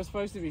mean, it was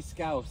supposed to be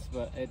Scouse,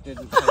 but it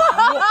didn't.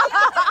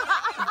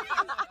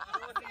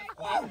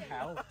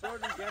 Wow,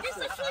 there's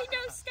literally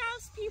no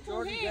Scouse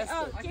people here.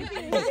 Oh,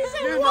 Gibby.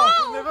 You're not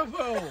from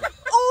Liverpool.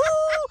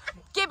 Oh,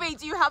 Gibby,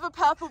 do you have a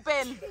purple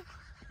bin?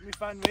 You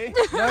find me?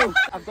 No,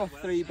 I've got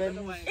 3 bins.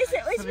 Is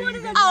it? Is one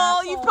of them?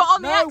 Oh, you've put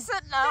on the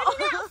accent now.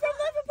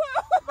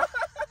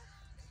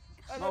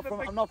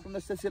 I'm not from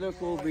the city of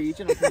Liverpool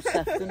region, I'm from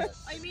Sefton.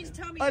 Oh, you mean to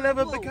tell me I live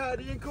in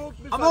Bacardi and Coke.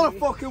 I'm on a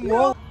fucking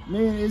wall.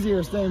 Me and Izzy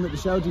are staying with the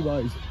Shouty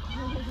Boys.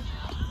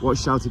 What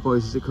Shouty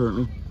Boys is it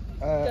currently?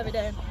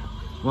 David.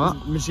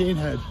 What? Machine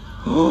Head.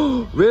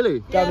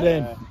 Really?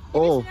 David.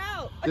 Oh.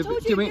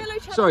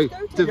 Sorry,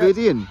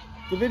 Davidian.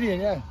 Davidian,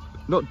 yeah.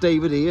 Not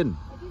David Ian.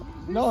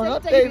 No,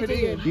 not David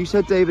Ian. You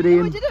said David Ian.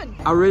 No, I didn't.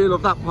 I really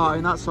love that part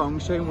in that song,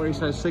 Shane, where he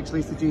says 6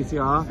 litre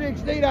GTR.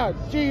 6 litre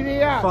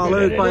GTR.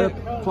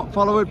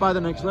 Followed by the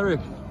next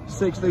lyric,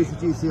 6 litre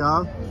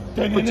GTR.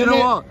 But you know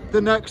what? The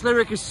next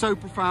lyric is so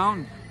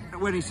profound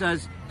when he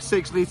says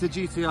 6 litre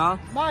GTR.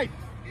 Mate,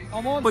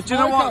 I'm on. But you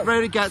know what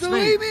really gets me?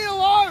 Leave me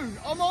alone.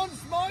 I'm on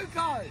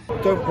smoker.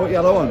 Don't put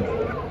yellow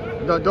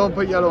on. No, don't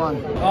put yellow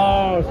on.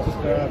 Oh, it's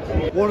just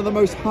bad. One of the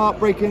most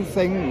heartbreaking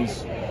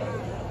things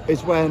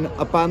is when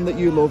a band that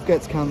you love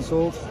gets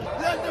cancelled.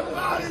 Let the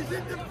bodies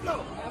hit the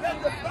floor.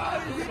 Let the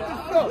bodies hit the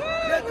floor.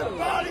 Let the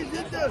bodies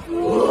hit the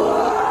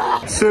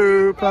floor.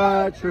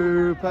 Super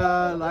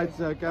trooper, lights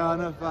are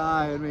gonna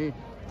find me.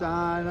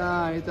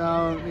 I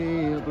don't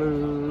need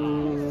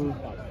blue.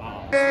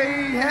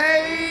 Hey,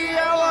 hey,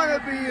 I wanna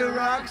be a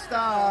rock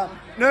star.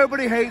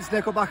 Nobody hates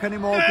Nickelback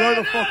anymore. Blow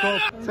the fuck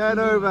up. Turn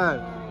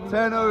over.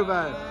 Turn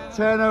over.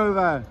 Turn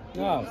over.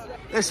 No.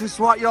 This is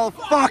what you'll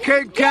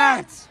fucking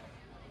get.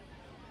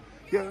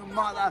 You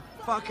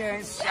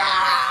motherfucking shit.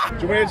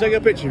 Do you want me to take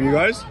a picture of you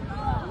guys?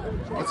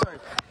 Sorry.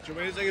 Do you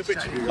want me to take a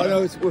picture of you guys? I know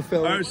we're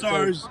filming. Oh,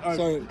 sorry.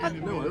 Sorry.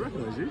 No, I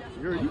recognise you.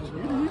 You're a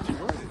YouTuber, aren't you?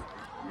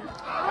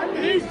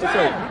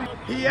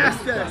 He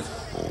asked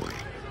us,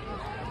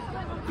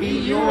 be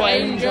you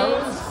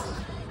angels?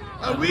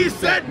 And we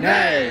said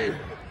nay.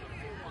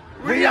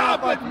 We are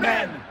but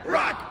men.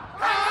 Rock.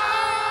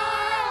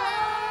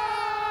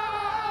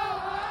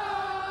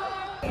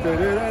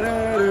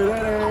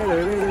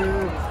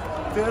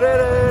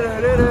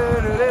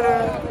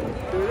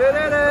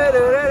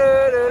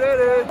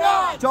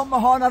 John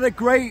Mahon had a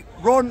great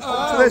run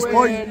up to this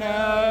point.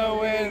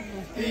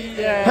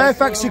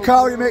 Perfect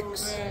Shikari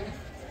mix.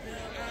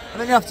 And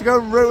then you have to go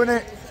and ruin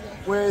it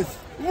with...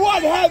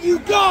 What have you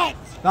got?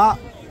 That.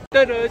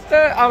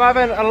 I'm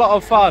having a lot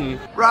of fun.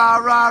 Rah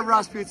rah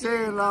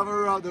Rasputin,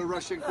 lover of the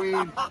Russian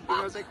queen.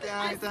 Because I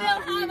can't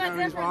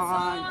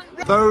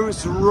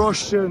those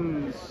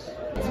Russians.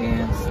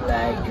 Dance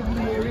like a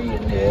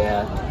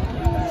marionette,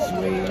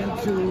 swaying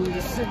to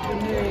the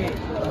symphony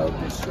of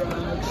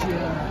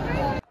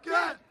destruction.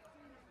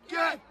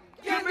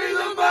 Give me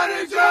the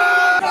money,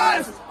 John!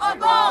 First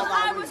of all,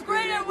 I was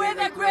greeted with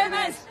a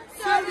grimace.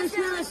 Service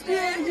to the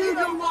steer, you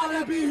don't want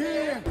to be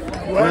here.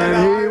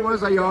 When he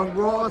was a young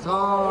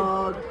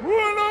warthog. When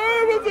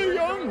I was a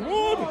young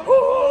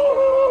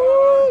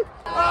warthog.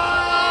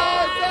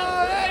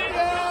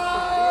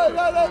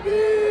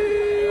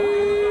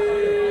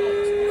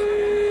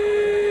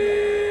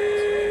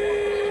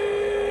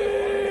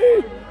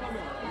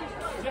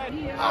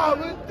 I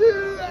would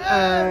do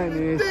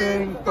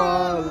anything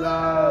for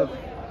love.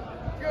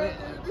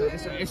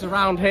 It's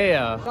around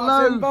here.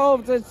 Not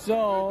involved at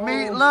all.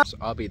 Meatloaf.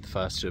 I'll be the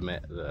first to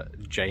admit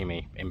that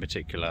Jamie, in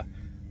particular,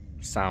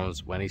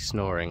 sounds when he's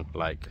snoring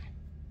like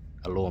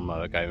a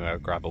lawnmower going over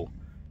gravel.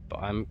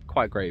 But I'm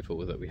quite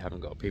grateful that we haven't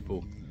got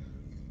people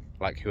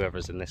like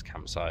whoever's in this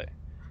campsite.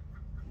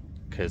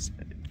 Because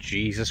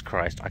Jesus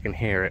Christ, I can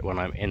hear it when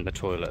I'm in the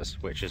toilets,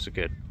 which is a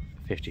good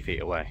 50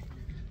 feet away.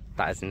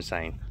 That is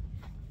insane.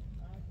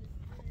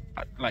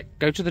 Like,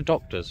 go to the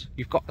doctors.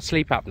 You've got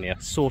sleep apnea.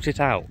 Sort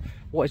it out.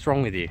 What is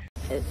wrong with you?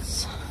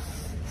 It's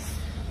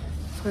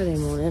Friday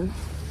morning,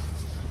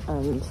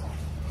 and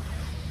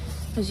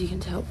as you can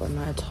tell by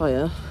my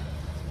attire,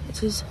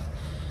 it is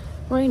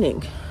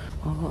raining.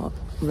 Our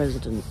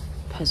resident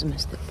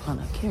pessimistic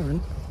planner,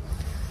 Kieran,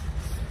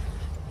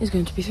 is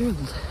going to be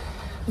thrilled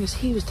because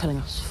he was telling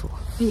us for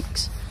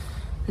weeks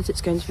that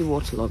it's going to be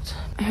waterlogged.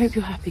 I hope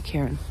you're happy,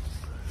 Kieran.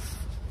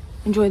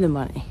 Enjoy the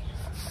money.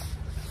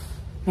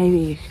 Maybe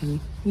you can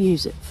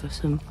use it for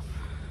some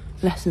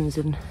lessons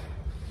in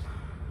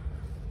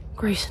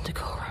grace and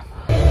decorum.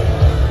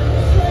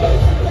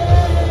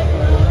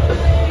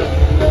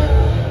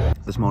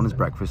 This morning's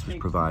breakfast was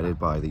provided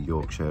by the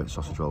Yorkshire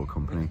Sausage Roll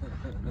Company.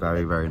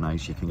 Very, very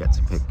nice. You can get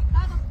to pick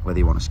whether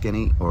you want a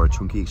skinny or a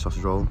chunky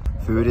sausage roll.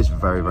 Food is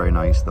very, very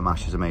nice. The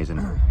mash is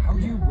amazing.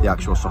 The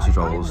actual sausage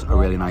rolls are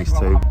really nice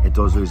too. It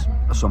does lose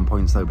at some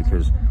points though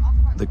because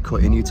the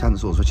cutting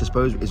utensils, which I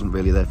suppose isn't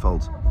really their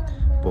fault,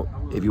 but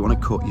if you want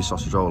to cut your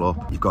sausage roll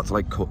up, you've got to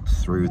like cut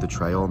through the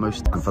tray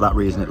almost, and for that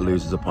reason it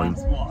loses a point.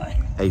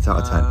 8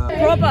 out of 10.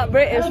 Proper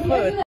British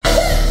food.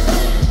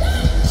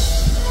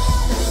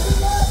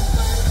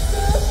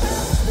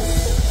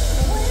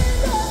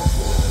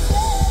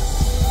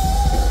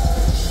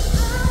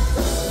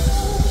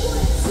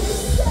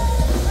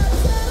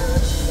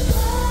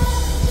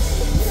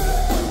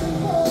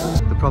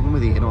 The problem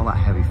with eating all that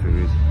heavy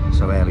food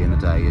so early in the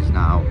day is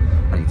now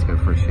I need to go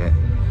for a shit.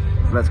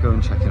 So let's go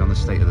and check in on the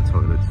state of the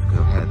toilets because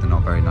I've heard they're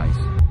not very nice.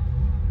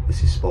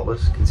 This is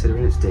spotless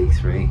considering it's day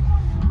 3.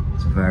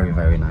 It's very,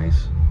 very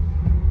nice.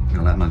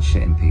 I'll let man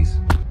shit in peace.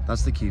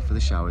 That's the queue for the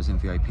showers in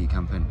VIP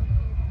camping.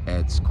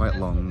 It's quite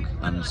long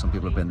and some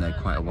people have been there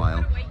quite a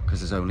while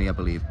because there's only, I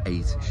believe,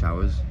 8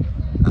 showers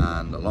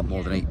and a lot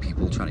more than 8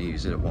 people trying to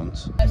use it at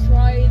once.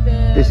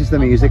 This is the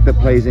music that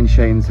plays in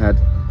Shane's head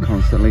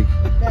constantly.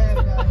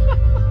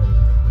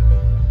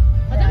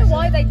 I don't know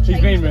why they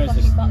changed the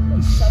fucking button.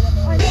 It's so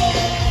annoying.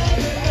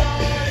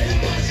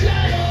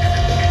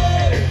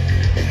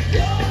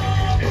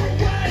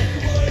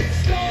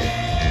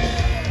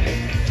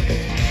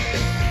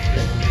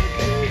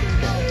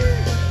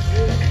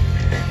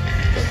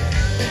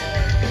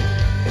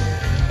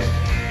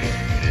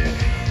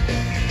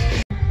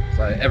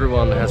 So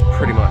everyone has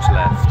pretty much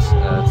left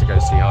to go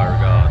see High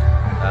Regard.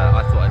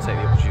 I thought I'd take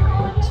the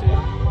opportunity to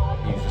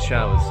use the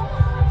showers.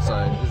 So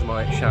this is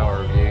my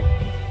shower review.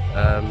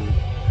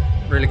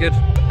 Really good.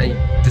 A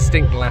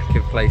distinct lack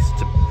of place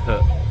to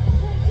put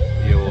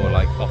your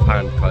like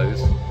offhand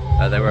clothes.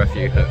 There were a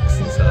few hooks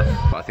and stuff,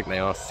 but I think they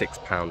are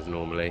 £6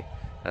 normally.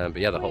 But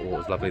yeah, the hot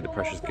water's lovely, the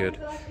pressure's good.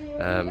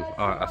 I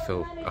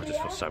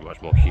just feel so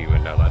much more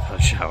human now that I've had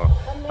a shower.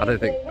 I don't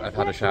think I've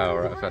had a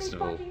shower at a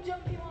festival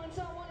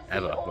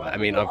ever. I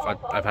mean,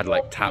 I've had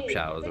like tap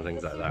showers and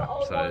things like that.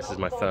 So this is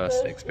my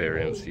first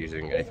experience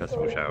using a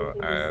festival shower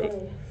and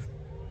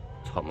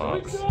top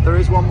marks. There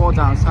is one more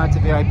downside to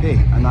VIP,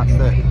 and that's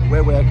that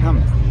where we're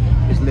camped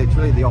is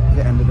literally the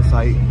opposite end of the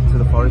site to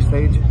the forest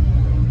stage,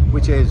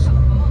 which is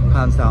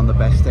hands down the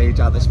best stage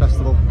at this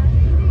festival.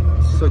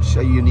 Such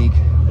a unique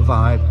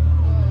vibe,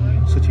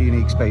 such a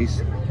unique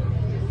space,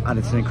 and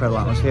it's an incredible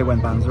atmosphere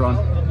when bands are on.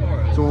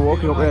 So we're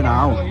walking up there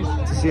now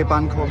to see a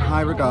band called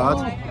High Regard,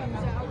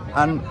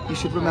 and you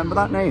should remember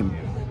that name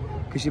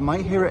because you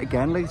might hear it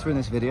again later in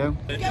this video.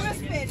 Give us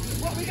spin.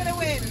 What are we going to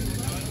win?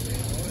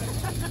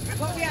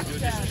 What are we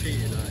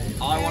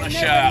after? I want a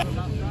shirt.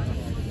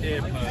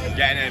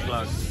 Get an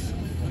earplugs.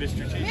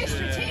 Mystery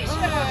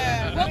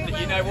T-shirt.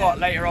 You know what?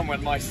 Later on,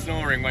 when my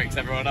snoring wakes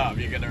everyone up,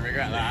 you're going to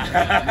regret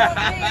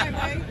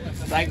that.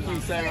 Thank you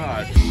so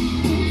much.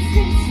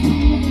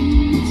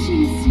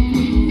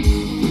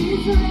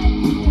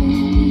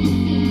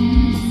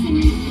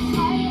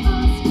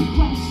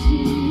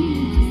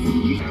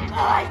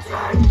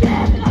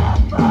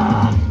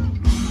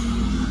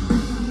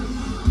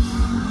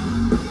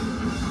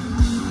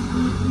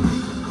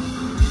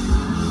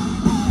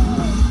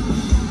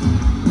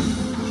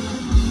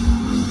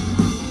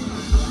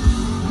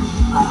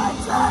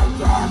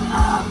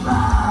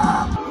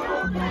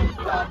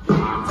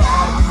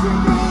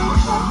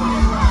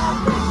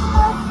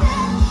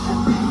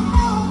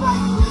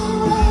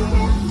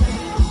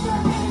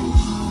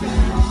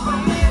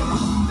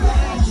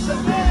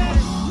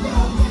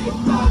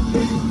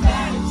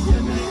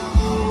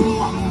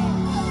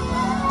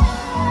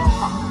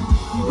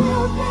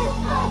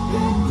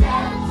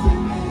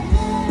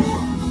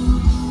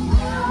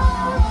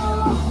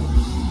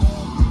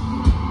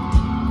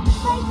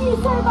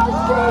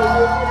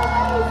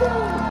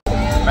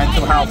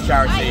 Mental health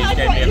charities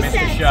gave me a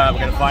mystery shirt. We're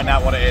going to find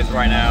out what it is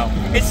right now.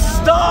 It's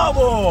Star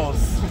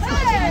Wars!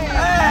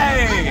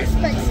 Hey!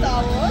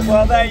 Star Wars.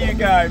 Well, there you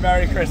go.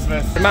 Merry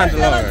Christmas. The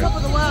Mandalorian. On top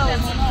of the world.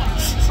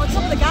 On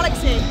top of the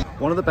galaxy.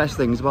 One of the best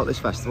things about this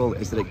festival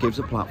is that it gives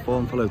a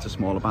platform for loads of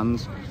smaller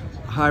bands.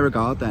 High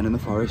Regard then in the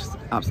forest,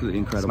 absolutely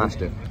incredible.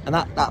 Smashed it. And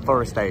that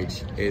forest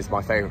stage is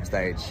my favourite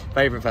stage.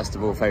 Favourite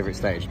festival, favourite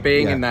stage.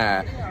 Being in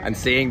there and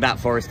seeing that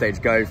forest stage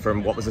go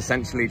from what was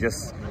essentially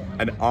just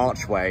an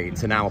archway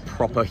to now a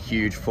proper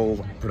huge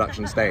full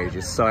production stage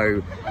is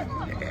so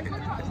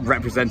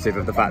representative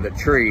of the fact that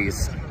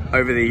trees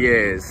over the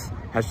years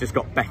has just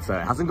got better.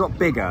 It hasn't got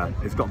bigger,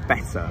 it's got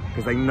better,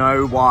 because they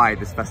know why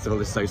this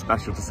festival is so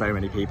special to so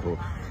many people.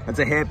 And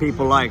to hear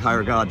people like High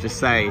Regard just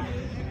say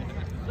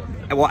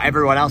what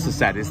everyone else has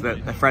said is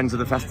that they're friends of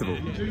the festival.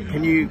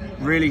 Can you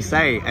really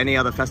say any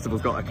other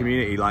festival's got a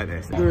community like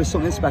this? There is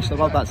something special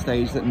about that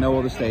stage that no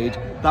other stage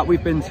that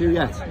we've been to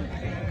yet,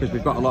 because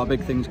we've got a lot of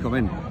big things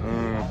coming.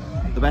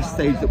 The best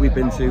stage that we've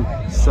been to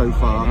so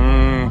far.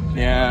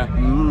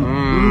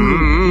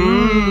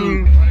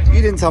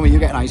 You didn't tell me you're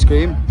getting ice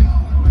cream.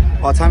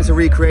 Well, time to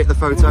recreate the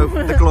photo,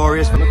 the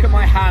glorious. Look at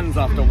my hands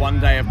after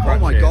one day of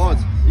crutches. Oh my God.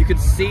 You could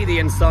see the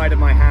inside of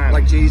my hand.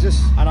 Like Jesus.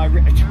 And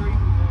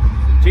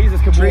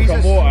Jesus can walk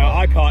on water,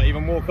 I can't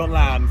even walk on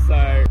land,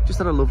 so... Just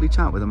had a lovely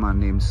chat with a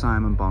man named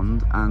Simon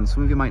Bond, and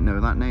some of you might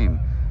know that name.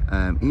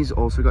 He's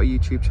also got a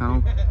YouTube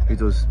channel who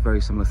does very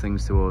similar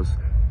things to us,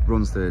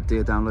 runs the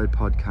Dear Download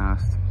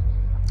podcast.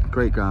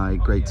 Great guy,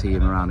 great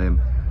team around him,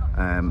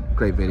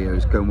 great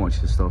videos, go and watch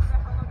his stuff.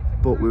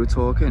 But we were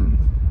talking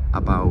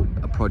about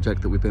a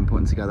project that we've been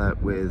putting together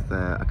with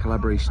a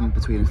collaboration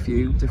between a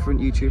few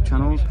different YouTube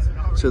channels.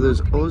 So there's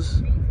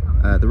us,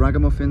 the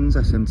Ragamuffins,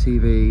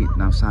 SMTV,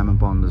 now Simon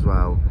Bond as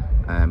well,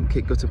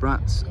 Kit Gutter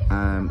Brats,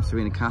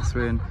 Serena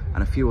Catherine,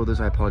 and a few others.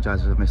 I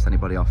apologise if I've missed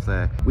anybody off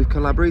there. We've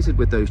collaborated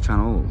with those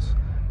channels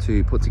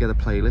to put together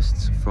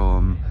playlists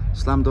from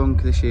Slam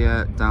Dunk this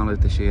year,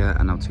 Download this year,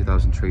 and now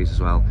 2000 Trees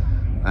as well.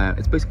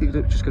 It's basically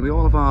just going to be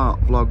all of our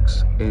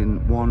vlogs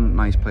in one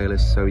nice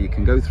playlist, so you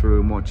can go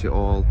through and watch it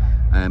all,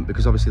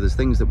 because obviously there's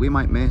things that we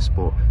might miss,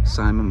 but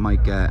Simon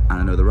might get, and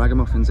I know the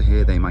Ragamuffins are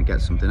here, they might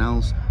get something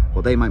else,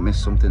 but they might miss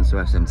something, so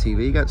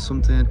SMTV gets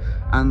something,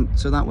 and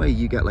so that way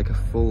you get like a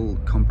full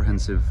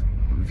comprehensive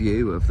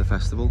view of the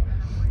festival.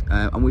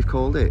 And we've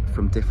called it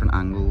From Different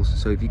Angles,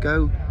 so if you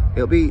go,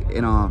 it'll be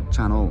in our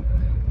channel,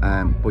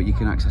 but you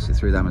can access it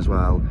through them as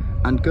well,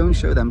 and go and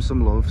show them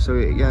some love. So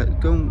yeah,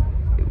 go and,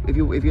 if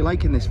you're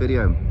liking this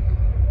video,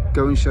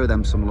 go and show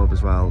them some love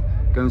as well.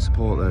 Go and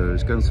support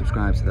those, go and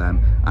subscribe to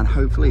them, and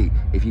hopefully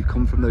if you've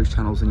come from those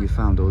channels and you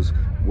found us,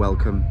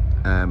 welcome.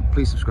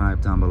 Please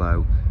subscribe down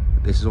below.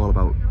 This is all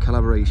about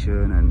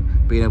collaboration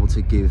and being able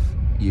to give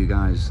you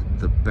guys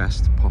the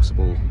best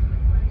possible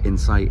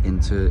insight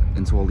into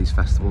all these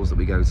festivals that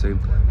we go to.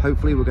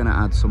 Hopefully we're going to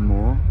add some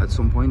more at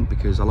some point,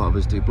 because a lot of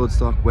us do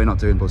Bloodstock. We're not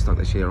doing Bloodstock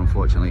this year,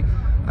 unfortunately.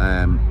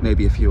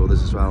 Maybe a few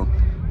others as well.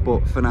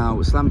 But for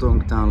now, Slam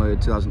Dunk,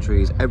 Download, 2000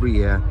 Trees, every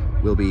year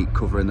we'll be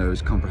covering those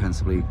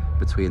comprehensively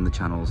between the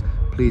channels.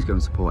 Please go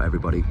and support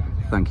everybody.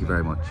 Thank you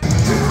very much.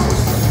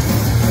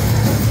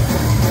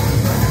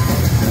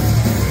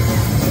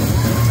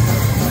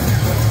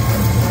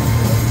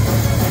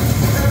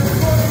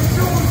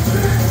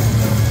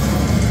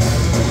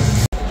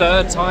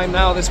 Third time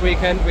now this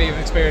weekend we've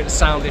experienced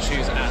sound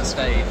issues at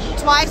stage.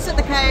 Twice at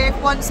the Cave,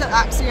 once at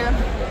Axiom.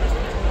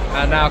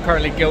 And now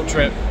currently Guilt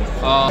Trip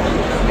are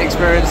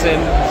experiencing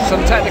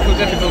some technical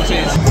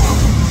difficulties.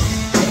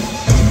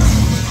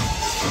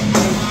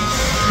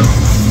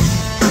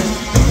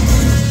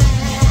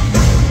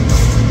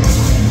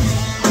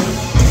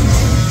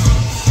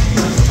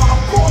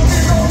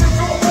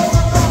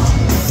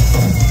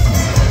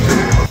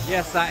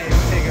 guess that is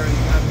Tigger and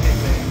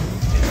Piglet in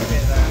the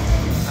bit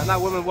there. And that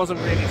woman wasn't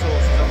really tall,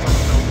 she's on top of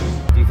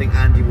shoulders. Do you think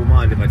Andy will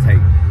mind if I take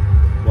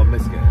one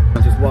biscuit?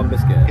 Just one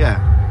biscuit? Yeah.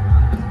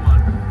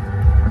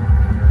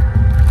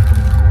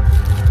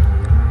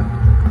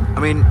 I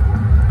mean,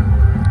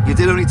 you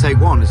did only take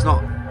one. It's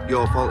not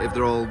your fault if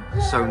they're all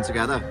sewn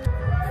together.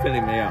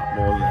 Filling me up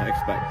more than I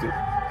expected.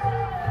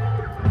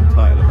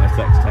 Title of my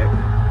sex tape.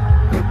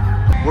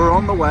 We're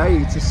on the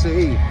way to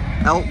see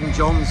Elton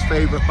John's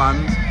favourite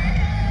band.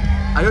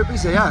 I hope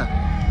he's here.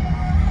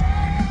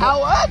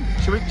 Elton!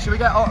 Should we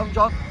get Elton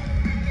John?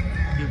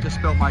 You've just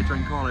spilt my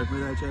drink all over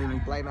me there, Jamie.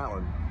 Blame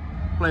Elton.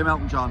 Blame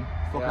Elton John.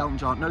 Fuck Elton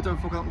John. No,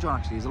 don't fuck Elton John,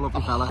 actually. He's a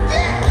lovely fella.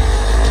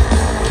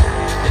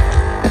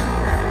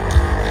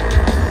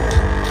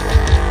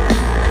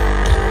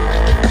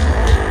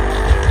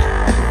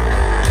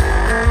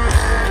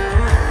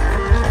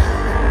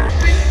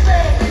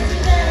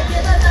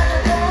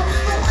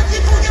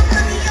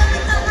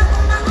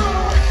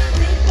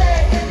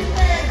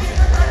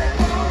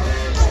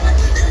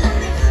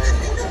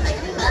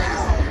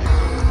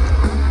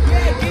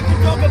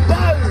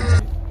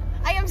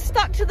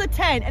 To the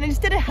tent, and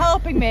instead of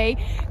helping me,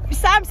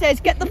 Sam says,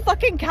 get the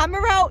fucking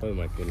camera out. Oh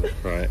my goodness,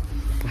 right.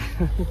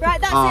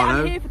 Right, that's it,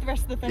 I'm here for the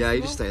rest of the festival. Yeah,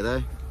 you just stay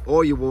there.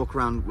 Or you walk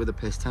around with a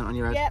piss tent on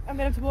your head. Yep, I'm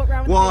gonna have to walk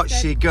around with What's a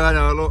piss she tent.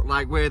 gonna look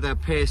like with a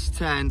piss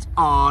tent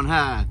on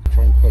her?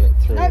 Try and pull it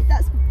through. Nope,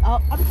 that's... Oh,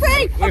 I'm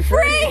free! I'm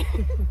free!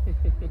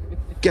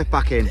 Get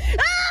back in.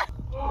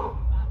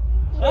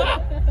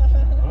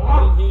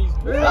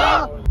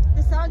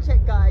 The sound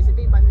check, guys, have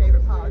been my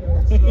favourite part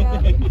of the festival.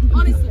 Yeah.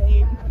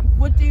 Honestly,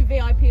 would do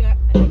VIP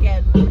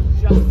again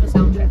just for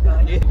sound check,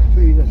 guys.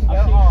 Please,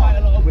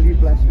 will you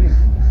bless me?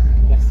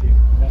 Bless you.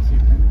 Bless you.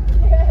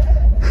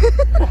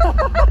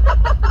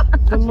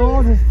 The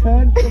Lord has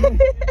turned to me.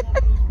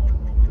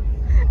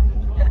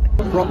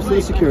 Props to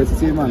the security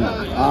team, man.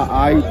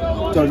 I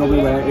don't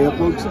normally wear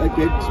earplugs at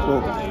gigs,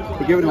 but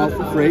they're giving them out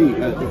for free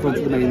at the front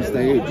of the main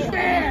stage.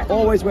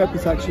 Always wear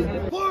protection.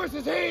 Force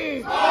is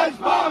he!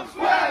 SpongeBob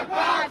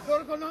SquarePants!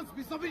 Vertical nuns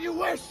be something you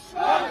wish!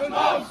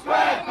 SpongeBob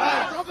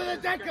SquarePants! Drop in the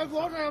deck of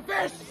water and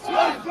fish!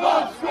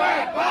 SpongeBob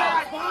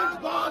SquarePants!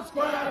 SpongeBob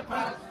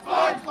SquarePants!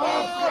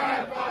 SpongeBob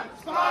SquarePants!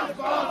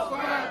 SpongeBob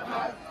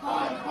SquarePants!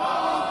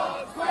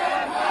 SpongeBob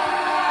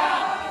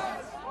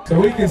SquarePants! So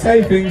we can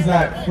say things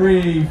like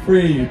free,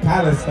 free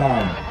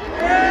Palestine.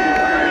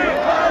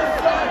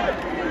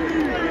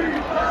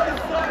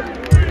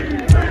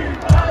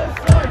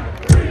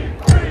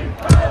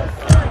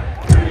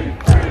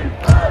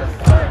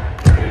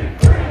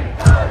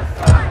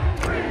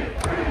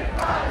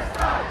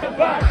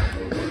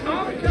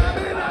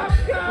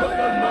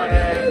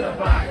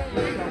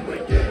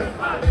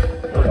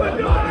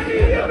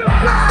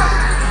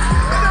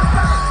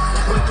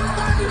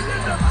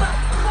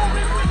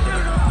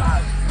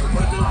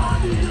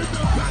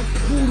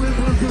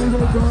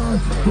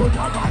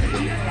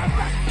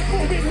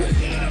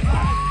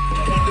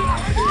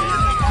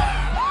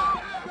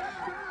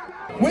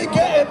 We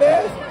getting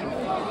there!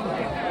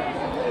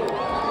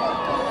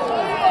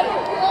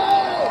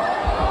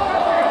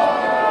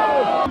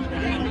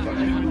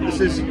 This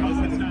is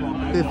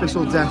the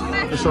official death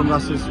of the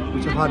sunglasses,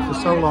 which I've had for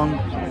so long.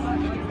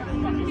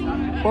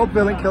 Bob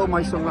Villain killed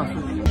my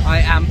sunglasses. I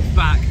am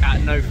back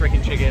at No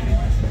Frickin' Chicken.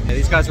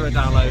 These guys are at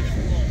Download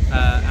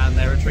and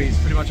they're at Trees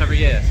pretty much every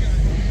year.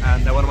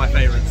 And they're one of my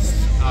favourites.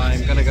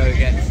 I'm gonna go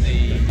get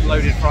the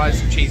loaded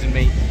fries, cheese and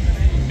meat.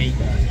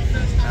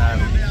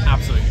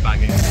 Absolutely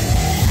banging.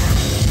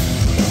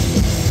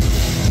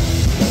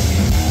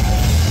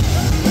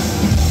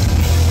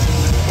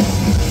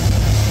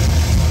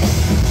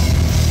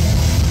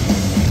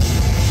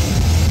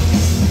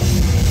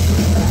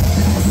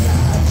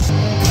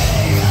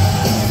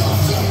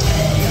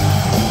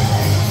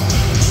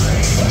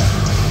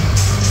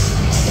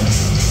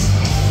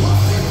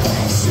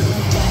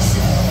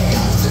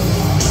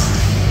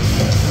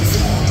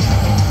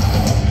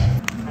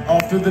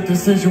 After the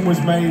decision was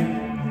made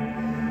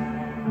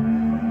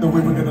that we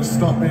were going to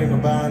stop being a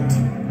band,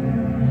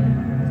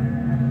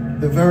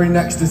 the very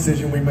next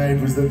decision we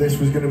made was that this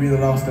was going to be the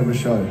last ever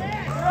show.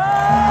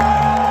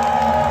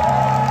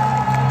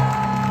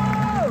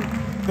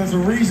 There's a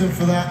reason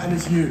for that, and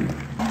it's you. Goodbye,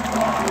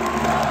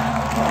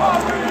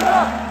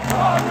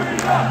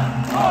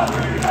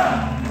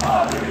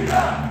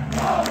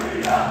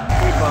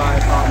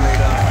 Farm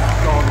Leader.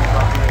 Gone,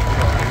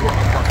 what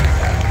the fuck is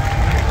that?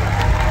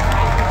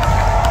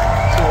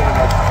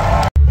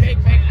 Big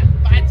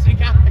fancy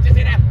cup, just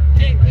in a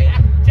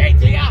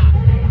JTR.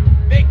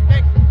 Big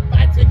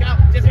fancy cup,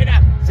 just in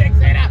a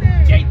 6-liter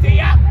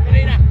JTR.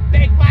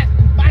 Big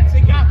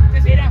fancy cup,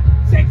 just in a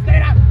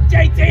 6-liter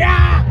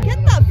JTR.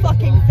 Get that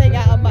fucking thing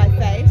out of my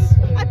face.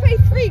 I pay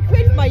 £3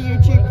 for my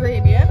YouTube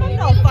Premium. I'm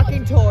not a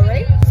fucking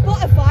Tory.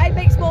 Spotify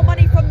makes more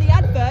money from the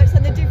adverts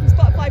than they do from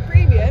Spotify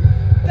Premium.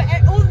 But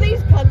all of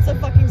these cunts are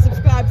fucking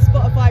subscribed to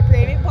Spotify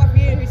Premium, apart from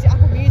you who's the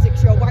Apple Music,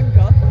 you're a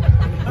wanker.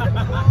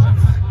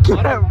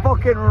 Get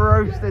fucking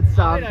roasted,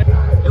 Sam.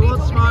 It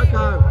wants smoke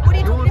out.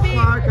 It wants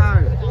smoke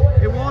out.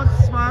 It wants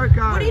smoke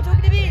Smackdown. What are you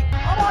talking to me?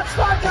 I'm on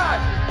Smackdown.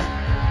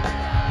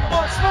 I'm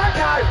on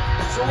Smackdown.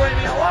 So leave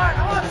me alone.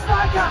 I'm on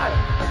Smackdown.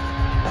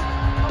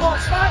 I'm on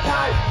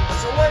Smackdown.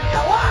 So leave me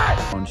alone.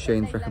 On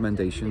Shane's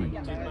recommendation,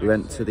 we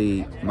went to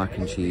the mac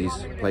and cheese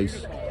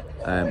place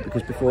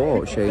because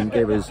before Shane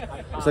gave us,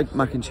 it's like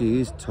mac and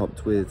cheese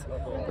topped with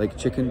like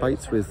chicken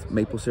bites with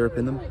maple syrup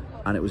in them,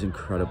 and it was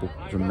incredible.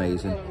 It was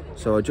amazing.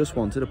 So I just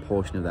wanted a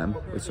portion of them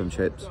with some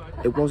chips.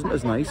 It wasn't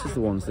as nice as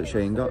the ones that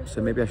Shane got,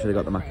 so maybe I should have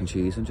got the mac and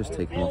cheese and just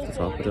taken them off the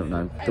top. I don't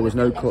know. There was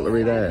no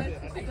cutlery there.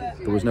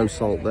 There was no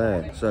salt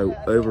there. So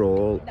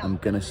overall, I'm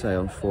gonna say,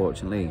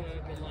 unfortunately,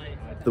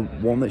 the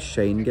one that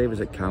Shane gave us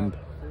at camp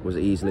was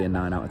easily a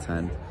 9 out of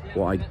 10.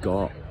 What I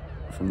got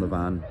from the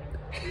van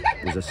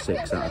was a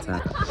 6 out of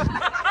 10.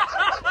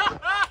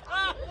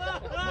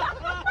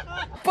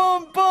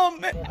 Boom,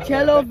 boom.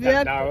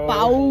 Человек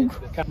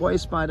паук. What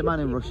is Spider-Man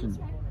in Russian?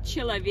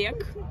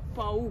 Человек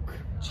паук.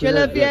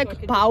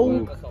 Человек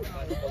паук.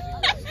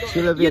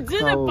 You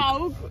did a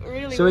pаук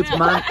really So well. it's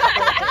man.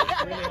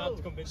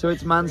 So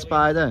it's man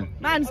spider.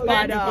 Man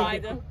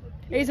spider.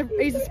 He's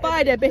a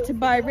spider bitten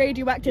by a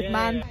radioactive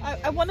man.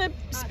 I want to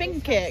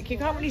spin kick. You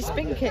can't really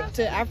spin kick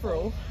to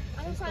Avril.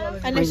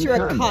 Unless you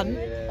you're a can.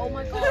 cunt. Oh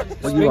my god.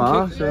 Well, you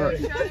are, so...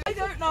 I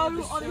don't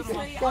know,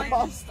 honestly.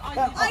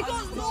 I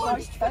got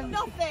launched for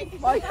nothing.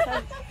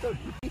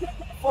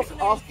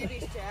 Fuck off.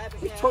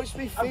 You touched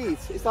me feet.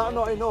 Is that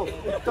not enough?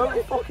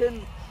 Don't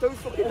fucking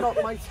knock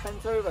my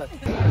tent over.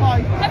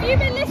 Have you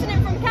been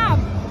listening from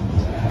camp?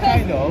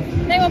 Kind of.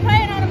 They were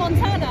playing Anna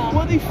Montana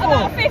What the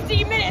about fuck?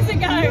 15 minutes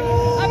ago.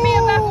 And me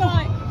and Beth were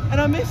like, and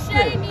I missed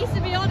Shane it. needs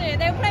to be on it.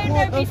 They were playing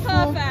What Nobody's the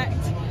fuck? Perfect.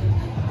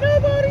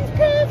 Nobody's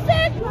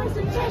perfect. She wants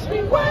to touch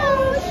me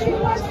well. She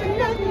wants to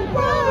let me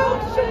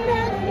well. She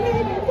let me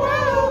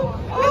well.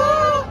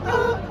 Oh,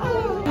 oh,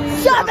 oh.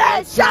 Shove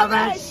it, shove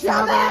it,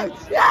 shove it.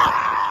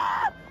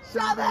 Yeah!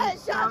 Shove it,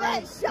 shove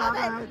it, shove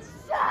it.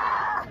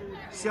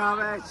 Shove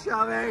it,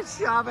 shove it,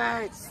 shove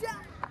it.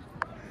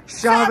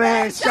 Shove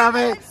it, shove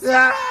it.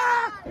 Yeah!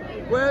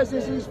 Where's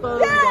his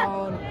phone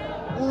gone?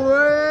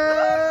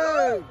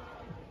 Whoa!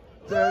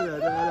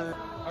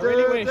 I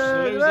really wish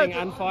losing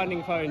and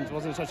finding phones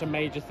wasn't such a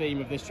major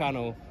theme of this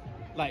channel.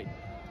 Like,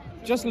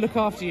 just look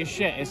after your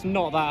shit. It's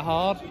not that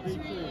hard.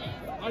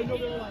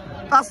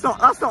 That's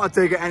not a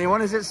dig at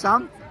anyone, is it,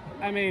 Sam?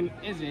 I mean,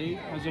 Izzy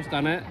has just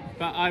done it,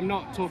 but I'm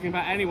not talking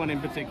about anyone in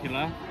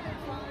particular.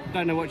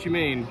 Don't know what you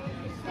mean.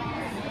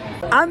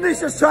 Andy's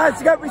just tried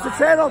to get me to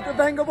turn off the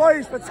Venga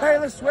Boys for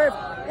Taylor Swift.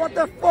 What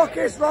the fuck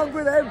is wrong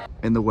with him?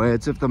 In the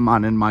words of the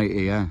man in my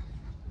ear,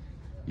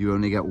 you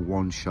only get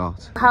one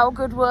shot. How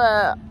good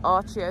were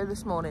Archeo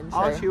this morning?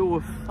 Archeo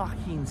were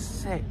fucking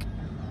sick.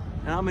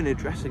 And I'm in a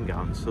dressing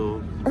gown,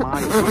 so my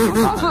opinion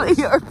matters.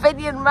 Your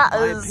opinion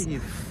matters. My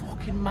opinion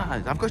fucking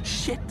matters. I've got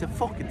shit to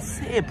fucking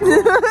say, bro.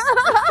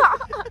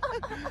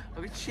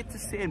 I've got shit to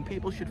say and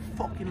people should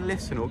fucking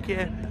listen,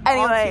 okay?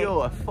 Anyway.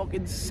 Archeo are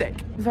fucking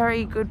sick.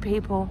 Very good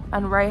people,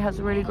 and Ray has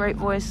a really great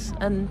voice,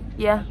 and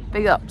yeah,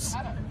 big ups.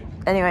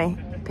 Anyway,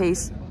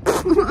 peace.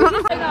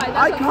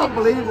 I can't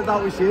believe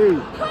that was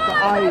you.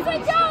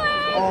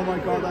 Oh my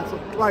god, that's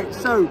right.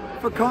 So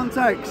for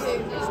context,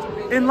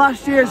 in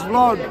last year's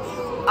vlog,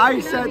 I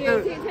said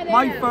that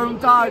my phone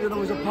died and there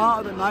was a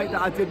part of the night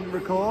that I didn't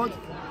record,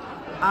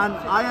 and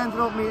I ended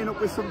up meeting up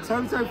with some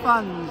Toto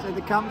fans at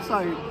the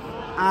campsite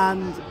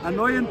and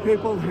annoying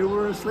people who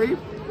were asleep.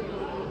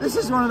 This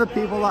is one of the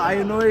people that I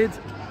annoyed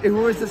who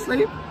was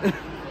asleep.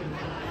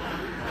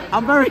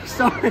 I'm very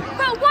sorry.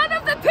 But one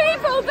of the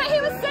people that he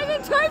was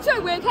singing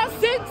Toto with has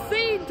since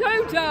seen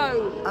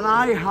Toto. And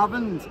I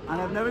haven't,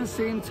 and I've never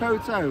seen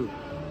Toto.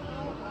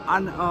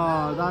 And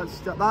oh,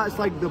 that's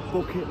like the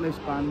bucket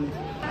list band.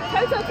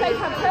 Toto plays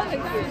Camp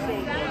Turner.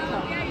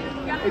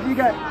 If you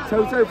get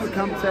Toto for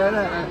Camp Turner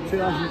at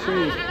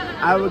 2003,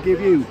 I will give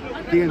you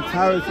the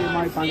entirety of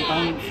my bank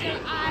balance.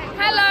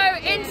 Hello,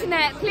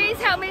 internet. Please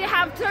help me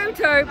have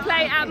Toto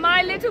play at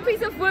my little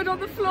piece of wood on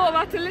the floor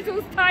at a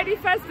little tiny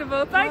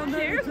festival. Thank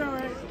you.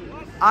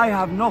 I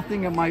have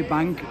nothing in my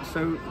bank,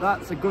 so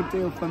that's a good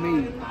deal for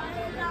me.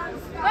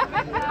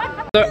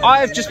 So I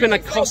have just been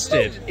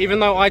accosted, even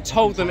though I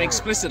told them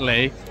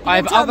explicitly I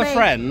have other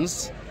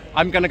friends.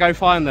 I'm going to go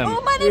find them.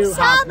 Oh, my name's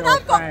Sam, and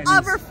I've got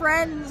other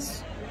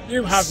friends.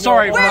 You have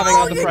Sorry for having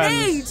other friends.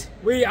 Need.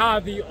 We are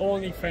the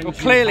only friends. Well,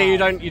 clearly you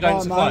don't My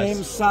suffice.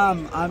 name's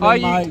Sam. I'm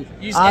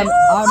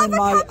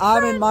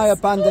in my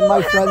abandon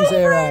my friends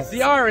era.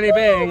 The irony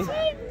being,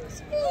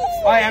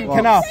 I am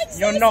Knuff.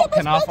 You're not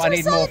Knuff. I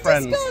need more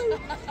friends.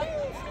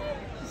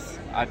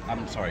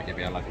 I'm sorry,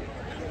 Gibby. I love you.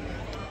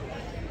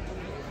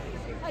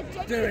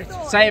 Do it.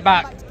 Say it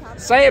back.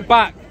 Say it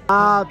back.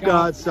 I've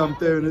got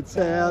something to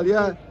tell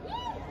you.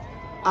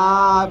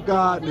 I've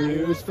got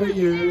news for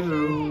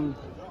you.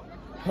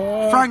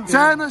 Frank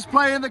Turner's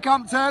playing the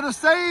Camp Turner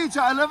stage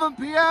at 11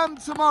 PM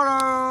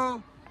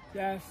tomorrow.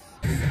 Yes.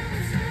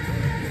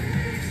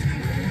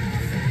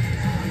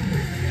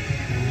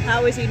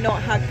 How is he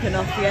not had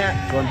enough yet?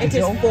 It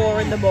is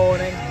 4 in the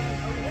morning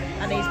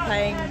and he's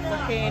playing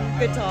fucking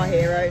Guitar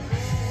Hero.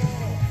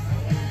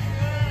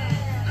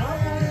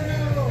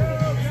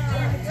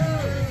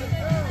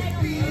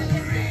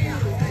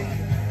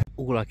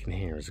 all I can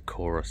hear is a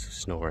chorus of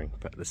snoring,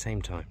 but at the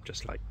same time,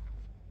 just like,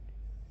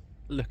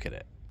 look at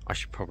it. I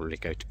should probably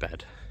go to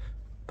bed.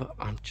 But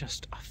I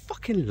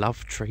fucking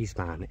love trees,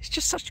 man. It's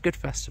just such a good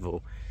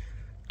festival.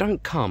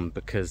 Don't come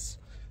because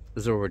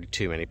there's already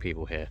too many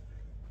people here.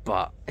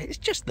 But it's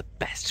just the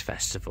best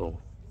festival.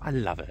 I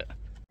love it.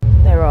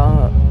 There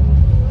are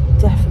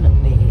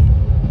definitely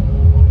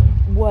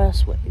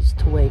worse ways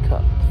to wake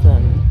up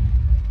than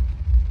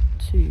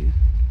to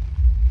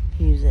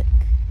music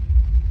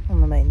on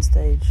the main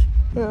stage.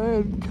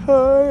 I'm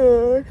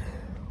tired.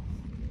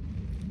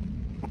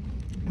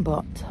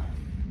 But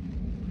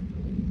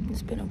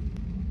it's been a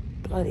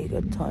bloody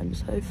good time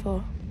so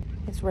far.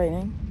 It's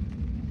raining.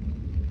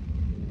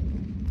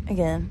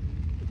 Again.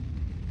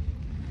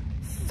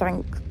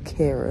 Thank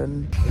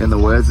Kieran. In the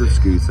words of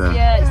Scooter.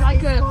 Yeah, it's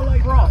like a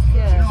broth,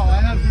 yeah. No,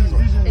 I have these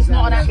visions. It's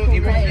not an actual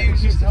rain.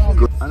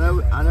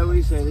 I know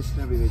we say this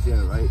in every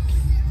video, right?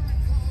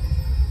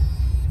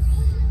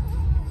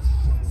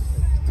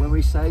 When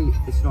we say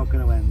it's not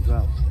going to end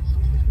well,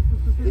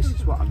 this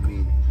is what I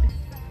mean.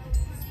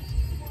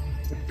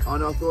 Oh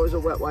no, I thought it was a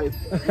wet wipe.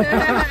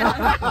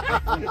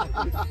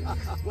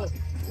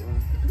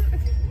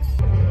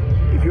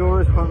 If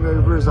you're as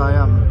hungover as I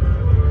am,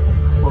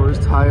 or as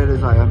tired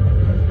as I am,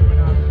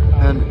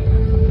 then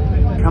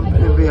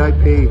camping in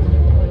VIP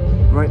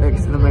right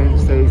next to the main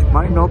stage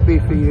might not be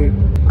for you.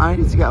 I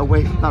need to get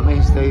away from that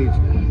main stage,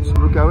 so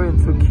we're going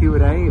to a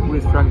Q&A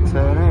with Frank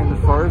Turner in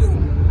the forest,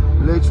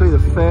 literally the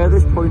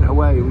furthest point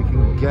away we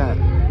can get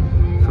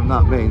from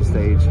that main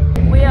stage.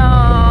 We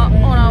are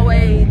on our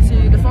way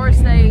to the forest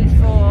stage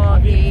for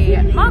the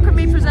Mark and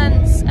Me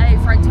Presents a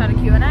Frank Turner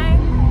Q&A,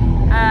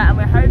 and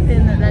we're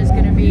hoping that there's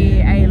going to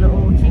be a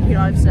little cheeky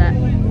live set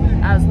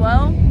as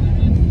well.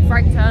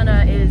 Frank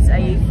Turner is a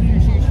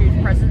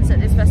huge presence at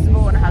this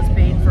festival and has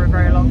been for a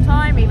very long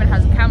time, even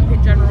has a camp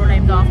in general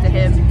named after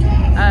him.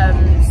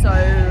 So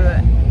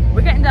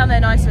we're getting down there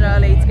nice and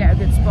early to get a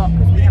good spot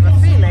because we have a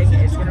feeling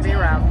it's going to be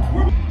around.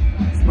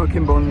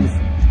 Smoking buns,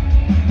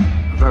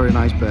 very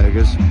nice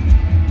burgers,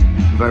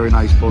 very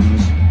nice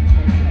buns.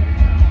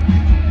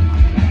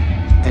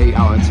 8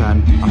 out of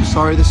 10. I'm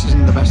sorry this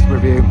isn't the best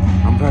review.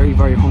 I'm very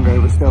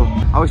hungover still.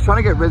 I was trying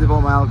to get rid of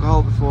all my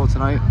alcohol before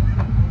tonight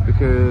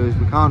because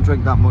we can't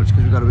drink that much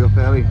because we've got to be up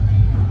early.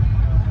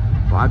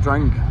 But I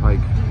drank like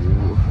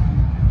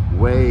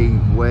way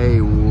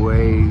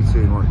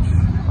too much.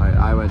 Like,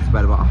 I went to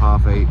bed about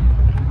 8:30.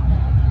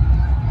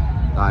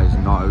 That is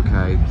not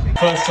okay.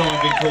 First time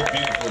I've been called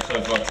beautiful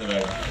so far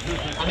today.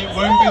 And it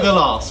won't be the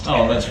last.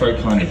 Oh, that's very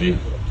kind of you.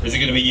 Is it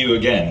going to be you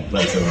again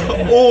later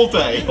on? All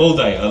day. All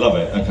day, I love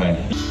it, okay.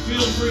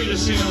 Feel free to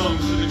sing along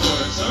to the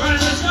chorus. Alright,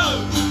 let's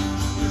go!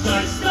 Cause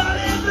I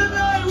started the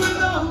night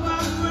with all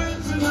my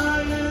friends and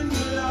I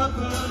ended up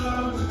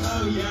alone.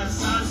 Oh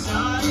yes, I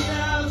started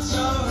out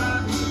so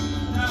happy.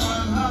 Now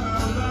I'm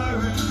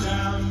hungover and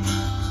down.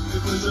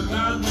 It was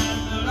about then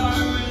that I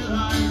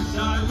realized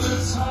I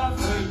was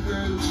halfway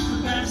through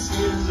the best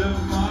years of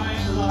my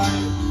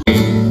life.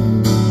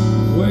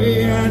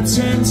 Way I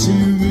tend to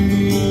be.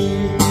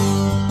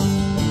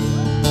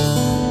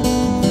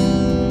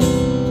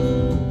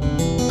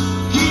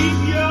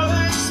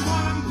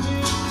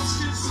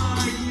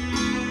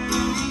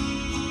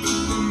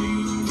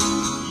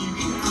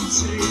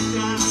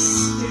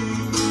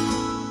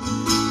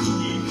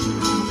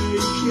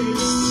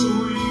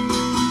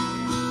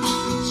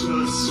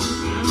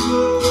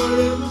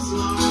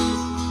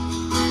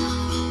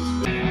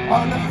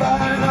 On the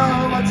phone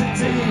or watching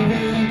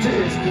TV,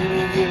 just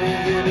gimme.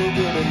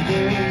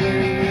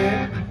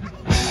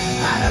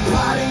 At a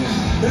party,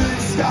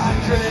 who's Scott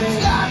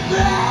Green?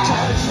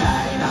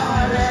 Cocaine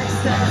or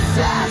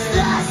ecstasy,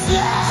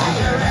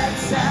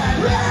 cigarettes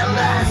and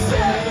LSD.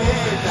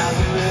 It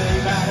doesn't really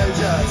matter,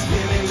 just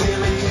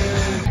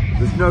gimme.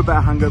 There's no better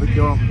hangover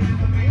cure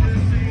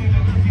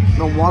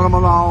than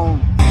watermelon.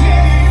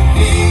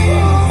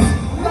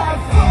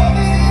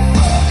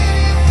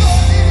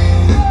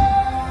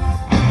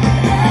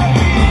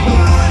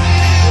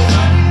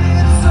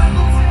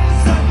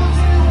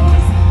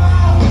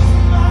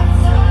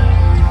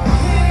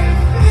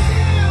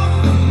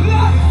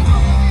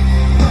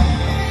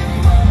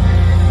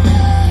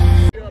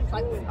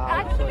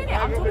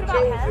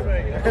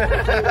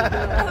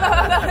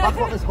 That's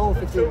what this whole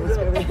 15 was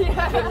going to be.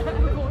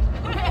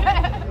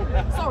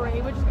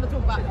 Sorry, we're just going to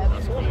talk about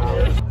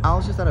them.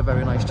 Al's just had a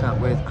very nice chat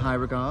with High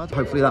Regard.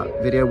 Hopefully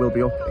that video will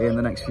be up in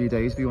the next few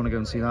days if you want to go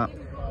and see that.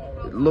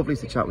 Lovely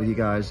to chat with you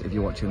guys if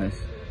you're watching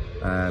this.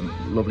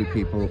 Lovely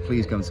people.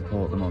 Please go and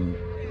support them on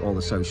all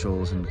the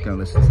socials and go and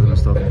listen to them and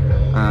stuff.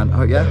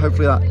 And yeah,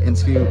 hopefully that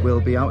interview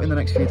will be out in the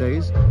next few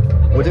days.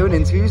 We're doing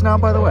interviews now,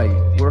 by the way.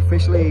 We're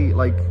officially,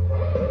 like,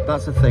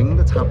 that's a thing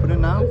that's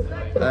happening now.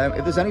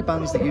 If there's any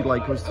bands that you'd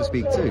like us to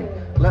speak to,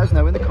 let us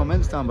know in the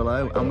comments down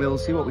below and we'll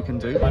see what we can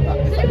do. Has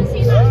anyone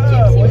seen that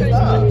gypsy version?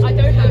 I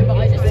don't know, but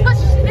I just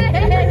touched it.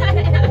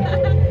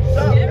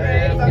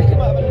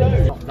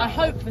 I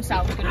hope the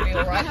sound's going to be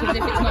alright, because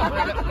if it's not, we're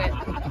a little bit...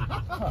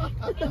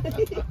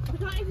 I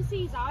can't even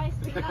see his eyes.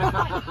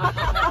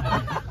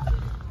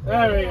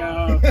 There we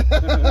go.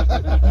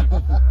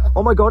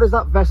 Oh my god, is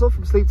that Vessel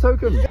from Sleep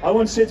Token? I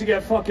want shit to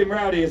get fucking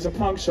rowdy. It's a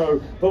punk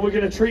show, but we're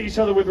going to treat each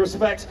other with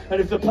respect. And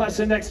if the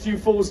person next to you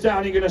falls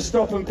down, you're going to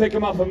stop and pick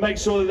them up and make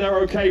sure that they're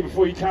okay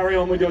before you carry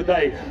on with your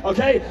day.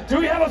 Okay? Do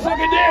we have a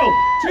fucking deal?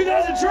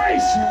 2000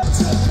 trees!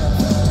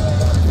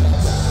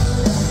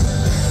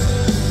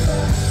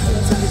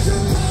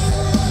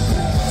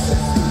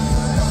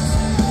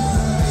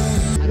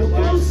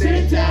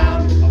 Sit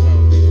down.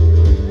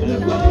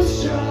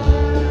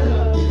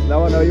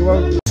 No, I know you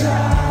won't.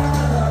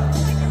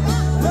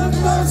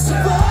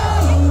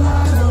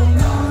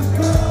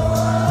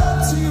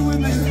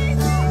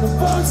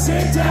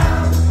 Sit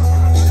down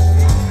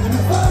and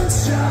the boat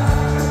shut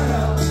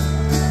up.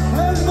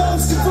 And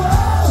most of all,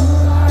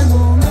 I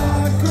will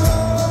not go.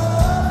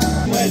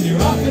 When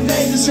you're up in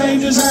danger,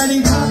 strangers, and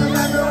you can't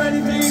remember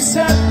anything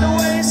except the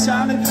way it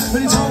sounded.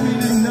 But he told me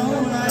to know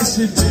what I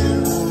should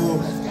do.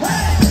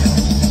 Hey!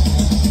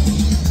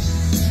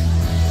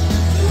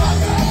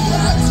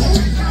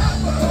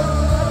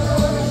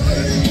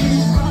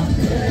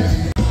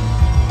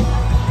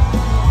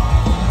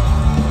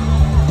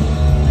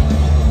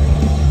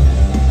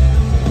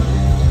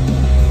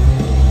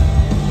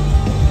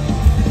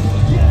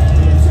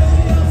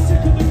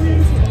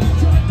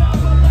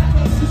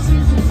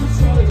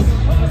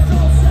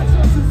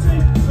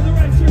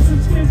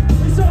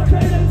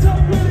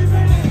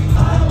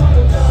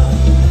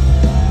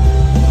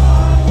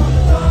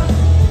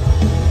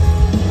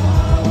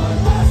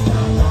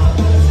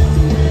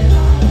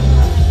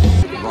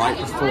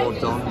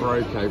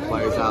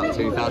 Plays out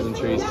 2000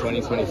 Trees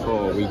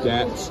 2024, we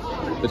get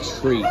the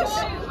treat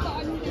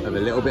of a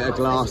little bit of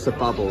glass of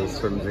bubbles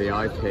from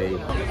VIP.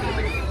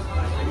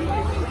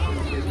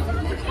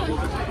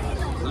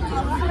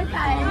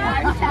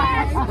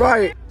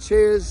 Right,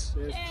 cheers.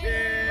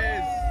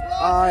 Cheers.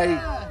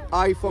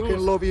 I fucking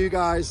love you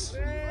guys.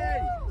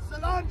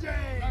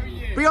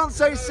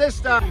 Beyonce's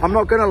sister. I'm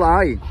not gonna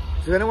lie.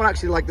 Does anyone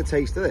actually like the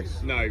taste of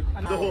this? No.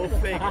 The whole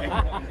thing.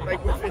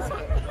 Like with this.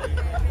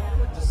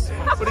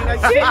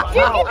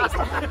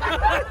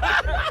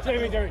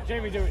 Jamie, do it.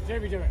 Jamie, do it.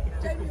 Jamie, do it.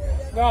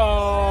 No.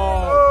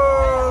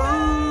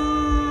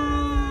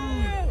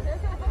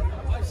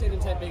 I've seen him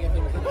take bigger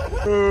things.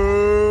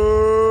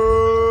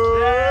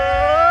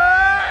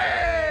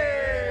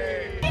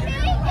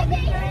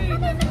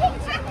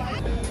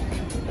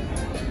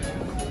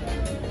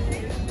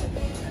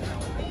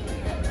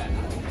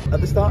 At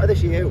the start of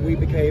this year, we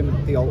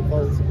became the Alt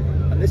Vault,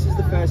 and this is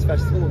the first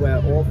festival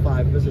where all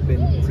 5 of us have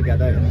been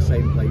together in the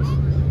same place.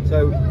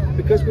 So,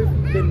 because we've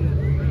been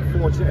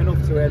fortunate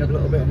enough to earn a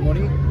little bit of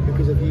money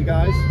because of you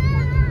guys,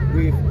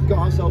 we've got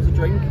ourselves a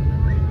drink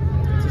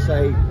to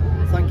say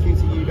thank you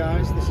to you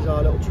guys. This is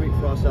our little treat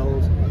for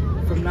ourselves.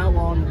 From now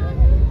on,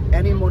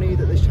 any money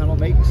that this channel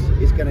makes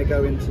is going to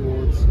go in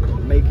towards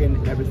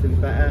making everything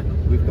better.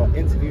 We've got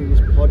interviews,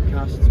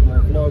 podcasts, more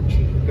vlogs,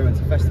 going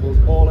to festivals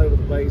all over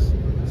the place.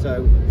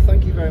 So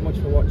thank you very much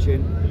for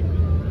watching,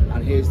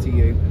 and here's to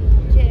you.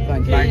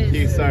 Cheers. Thank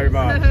you so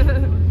much.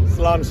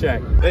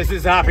 Slanche. This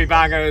is Happy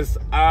Bangers.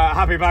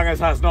 Happy Bangers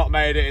has not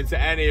made it into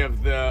any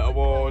of the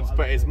awards,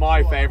 but it's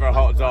my favourite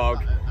hot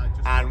dog,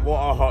 and what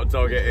a hot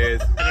dog it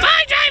is.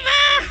 Bye,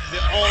 driver!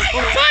 Bye,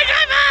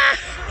 driver!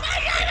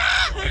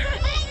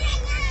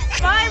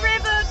 Bye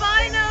River,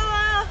 bye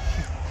Noah,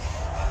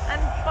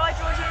 and bye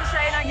Georgie and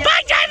Shane, I guess.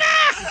 Bye, driver!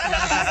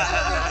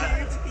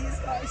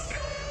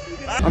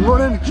 I'm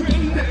running.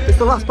 It's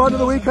the last part of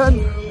the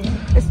weekend.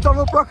 It's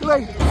Donald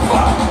Broccoli.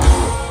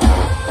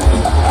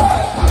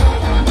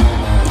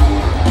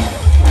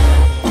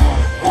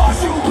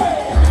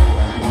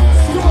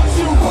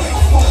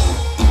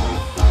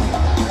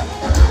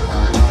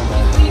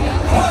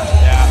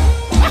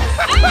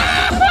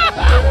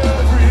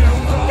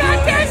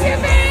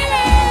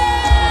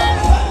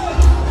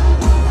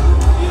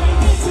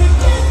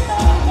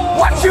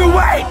 What you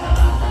wait?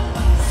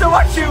 So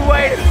what you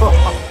waiting for?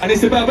 And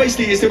it's about,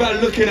 basically, it's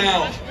about looking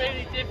out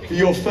for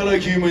your fellow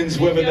humans,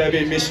 whether they're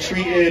being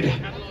mistreated,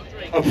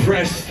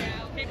 oppressed,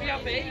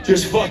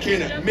 just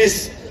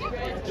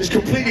just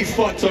completely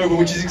fucked over,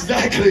 which is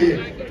exactly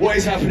what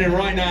is happening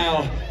right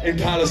now in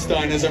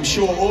Palestine, as I'm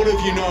sure all of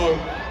you know.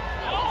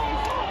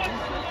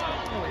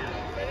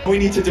 We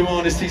need to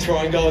demand a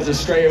ceasefire in Gaza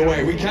straight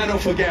away. We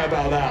cannot forget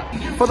about that.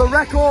 For the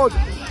record,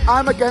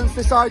 I'm against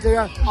this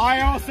idea.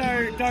 I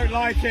also don't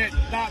like it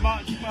that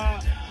much,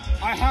 but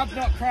I have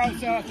not crowd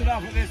surfed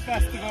enough at this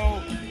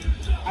festival,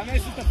 and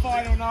this is the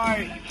final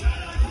night.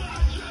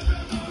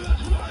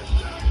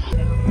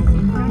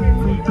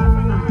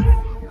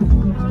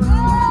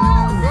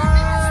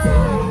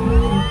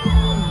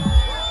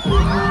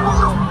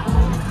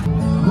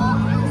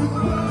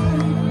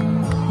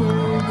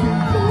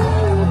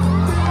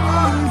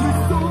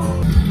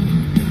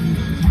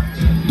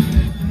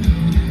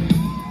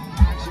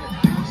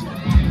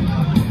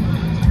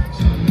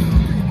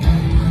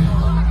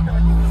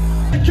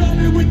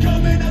 We're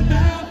coming up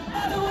now.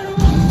 I don't wanna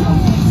run.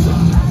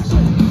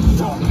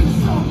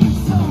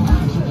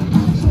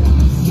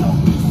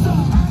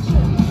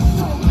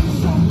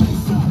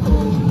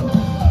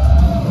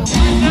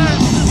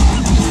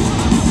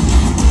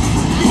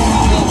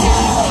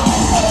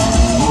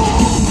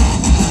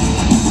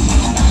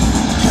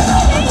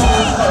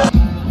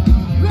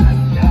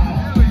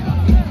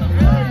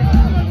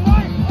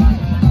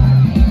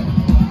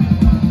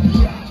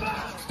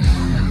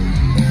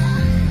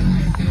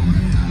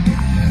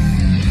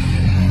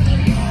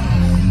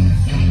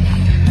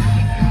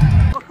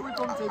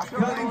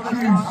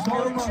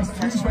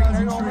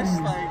 this,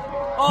 like,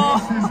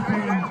 oh,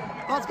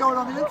 that's going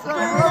on the internet.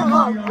 That's going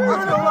on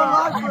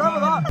live forever,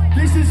 that.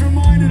 This has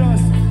reminded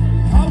us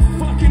how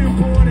fucking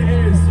important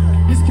it is.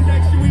 This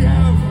connection we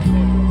have,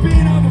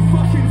 being at the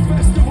fucking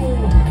festival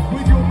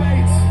with your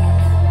mates.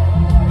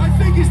 I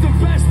think it's the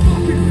best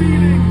fucking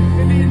feeling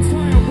in the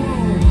entire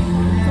world.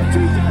 For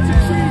 2,000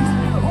 trees,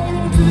 hold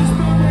on to this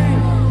memory.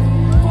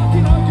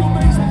 Fucking hug your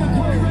mates, have a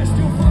great rest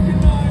of your fucking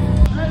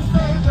night. Let's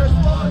say there's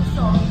one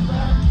song,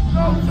 man.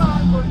 No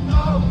time for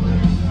no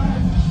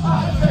regrets. I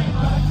take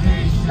my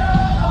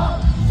t-shirt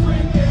off,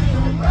 swinging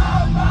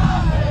around my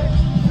head.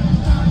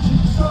 Tonight you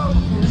told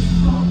me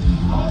wrong,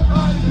 all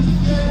I can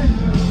get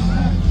the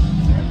rest.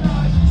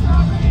 Tonight you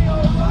tell me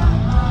you're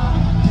right.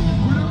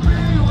 Would it be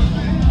with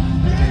me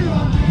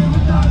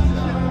without you?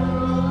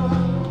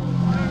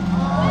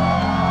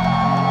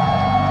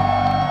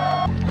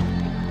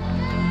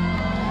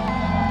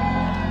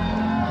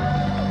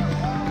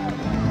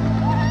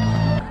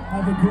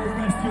 Have a great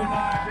rest of your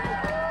night.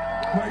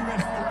 Great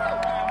rest of your night.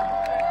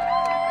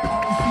 I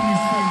will see you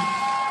soon.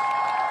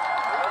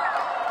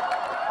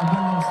 And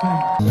one last thing.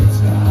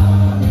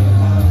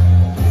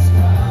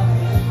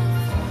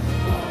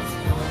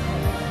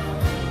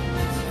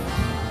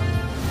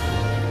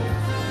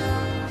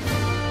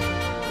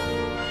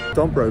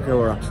 Don Broco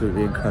are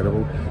absolutely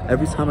incredible.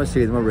 Every time I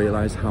see them I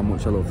realise how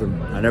much I love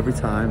them, and every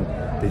time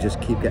they just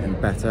keep getting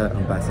better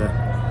and better.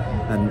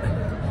 And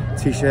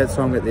T-shirt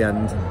song at the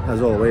end,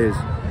 as always,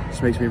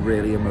 just makes me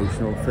really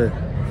emotional.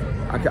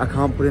 I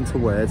can't put into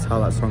words how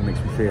that song makes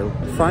me feel.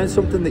 Find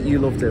something that you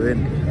love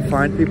doing,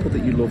 find people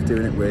that you love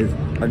doing it with,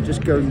 and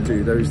just go and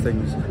do those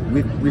things.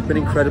 We've been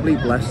incredibly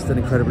blessed and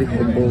incredibly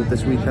humbled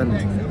this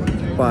weekend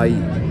by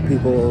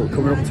people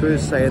coming up to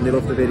us saying they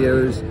love the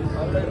videos,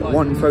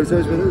 wanting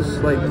photos with us.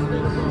 Like,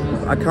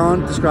 I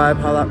can't describe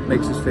how that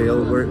makes us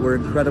feel. We're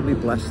incredibly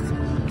blessed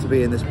to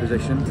be in this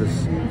position.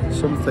 There's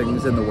some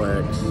things in the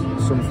works,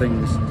 some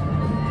things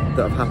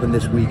that have happened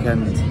this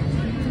weekend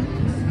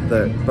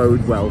that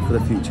bode well for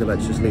the future.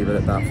 Let's just leave it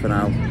at that for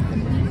now.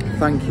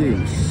 Thank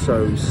you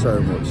so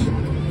much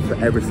for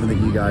everything that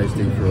you guys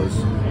do for us.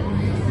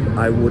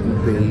 I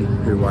wouldn't be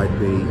who I'd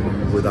be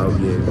without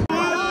you.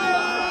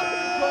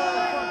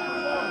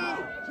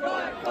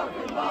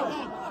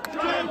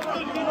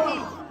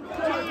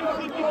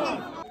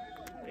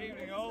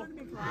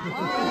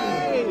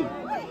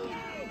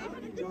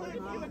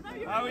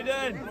 How we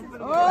doing?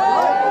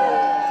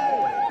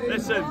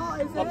 Listen,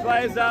 I'll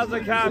play as loud as I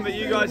can, but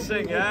you guys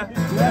sing, yeah?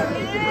 Are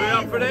we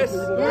up for this? To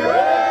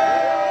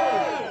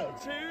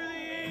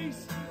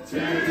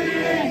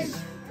the east,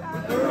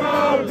 with the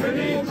road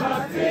beneath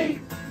my feet.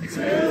 To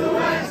the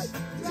west,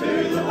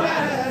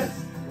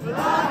 but I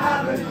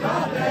haven't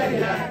got there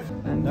yet.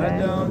 And I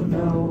don't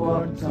know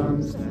what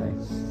comes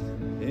next.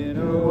 In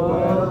a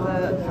world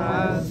that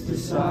has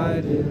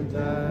decided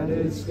that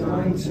it's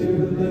going to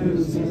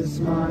lose its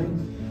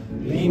mind.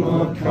 Be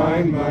more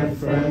kind, my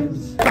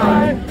friends.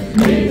 Find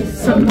me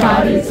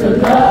somebody to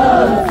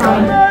love.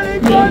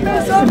 Find me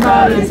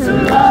somebody to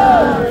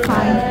love.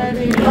 Find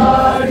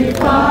anybody,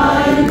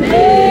 find me.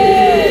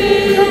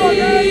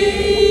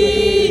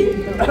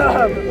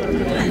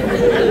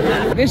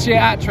 This year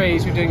at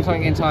Trees we're doing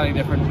something entirely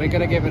different. We're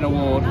going to give an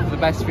award for the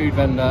best food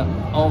vendor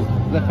of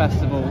the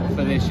festival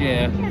for this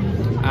year,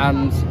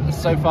 and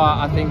so far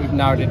I think we've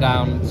narrowed it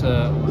down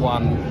to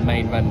one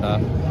main vendor.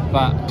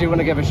 But I do want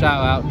to give a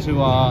shout out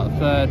to our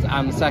third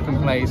and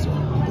second place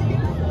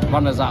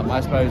runners up,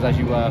 I suppose, as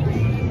you were.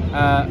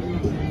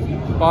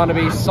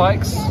 Barnaby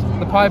Sykes,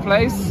 the pie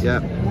place. Yeah,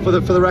 for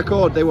the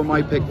record, they were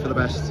my pick for the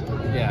best.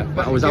 Yeah,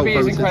 but I was Gibby is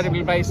outvoted.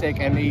 incredibly basic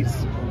and eats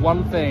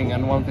one thing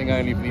and one thing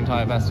only for the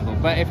entire festival.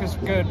 But if it's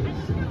good,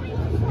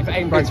 if it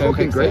ain't broke, It's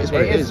fucking great, it's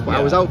what it is. But yeah.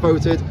 I was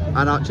outvoted,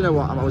 and do you know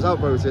what? I was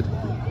outvoted.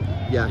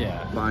 Yeah,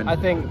 fine. I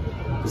think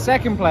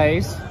second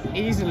place,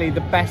 easily the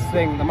best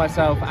thing that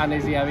myself and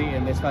Izzy have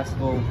eaten this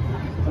festival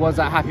was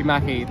at Happy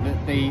Mackie.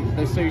 The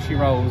sushi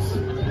rolls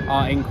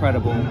are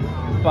incredible,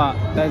 but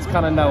there's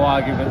kind of no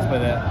arguments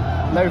with it.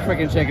 No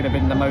Friggin' Chicken have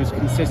been the most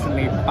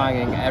consistently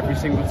banging every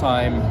single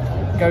time.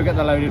 Go get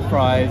the loaded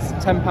fries,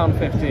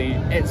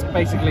 £10.50. It's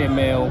basically a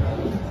meal.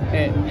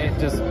 It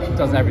just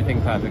does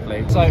everything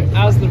perfectly. So,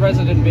 as the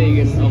resident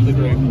vegan of the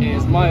group, it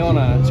is my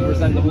honour to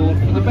present the award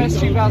for the best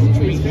 2,000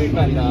 Trees food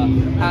vendor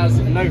as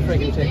No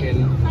Friggin'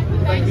 Chicken.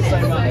 Thank you so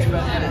much.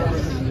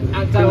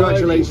 And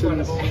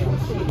congratulations.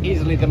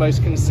 Easily the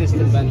most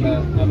consistent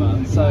vendor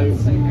ever. So,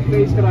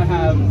 please can I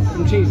have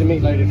some cheese and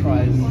meat loaded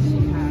fries?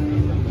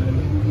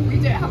 We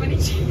don't have any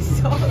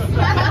cheese sauce.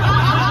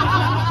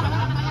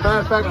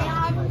 Perfect.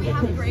 We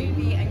have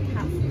gravy and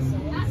katsu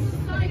sauce.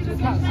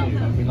 Katsu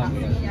would be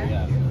lovely, actually,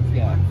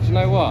 yeah. Do you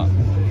know what?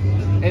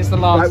 It's the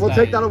last Right, we'll day.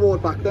 take that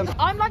award back then.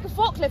 I'm like a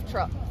forklift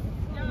truck.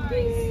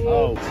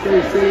 Oh.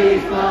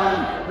 Stacy's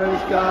mom,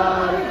 who's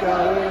got it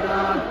going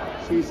on.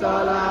 She's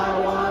all I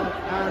want,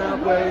 and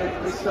I've waited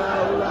for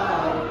so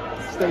long.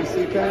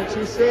 Stacy, can't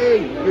you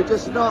see? You're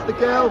just not the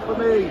girl for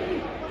me.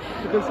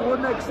 Because you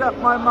wouldn't accept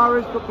my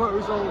marriage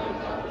proposal.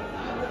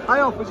 I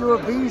offered you a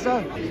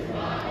visa.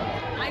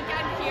 I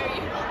can't hear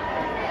you.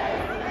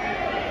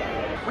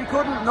 We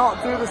couldn't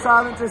not do the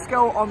silent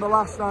disco on the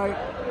last night.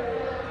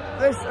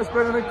 This has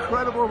been an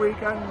incredible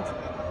weekend.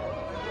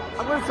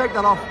 I'm going to take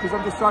that off because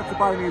I'm distracted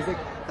by music.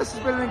 This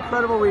has been an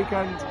incredible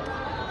weekend,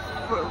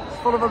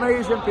 full of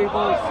amazing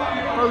people,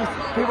 both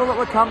people that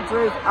we're camped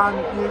with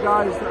and you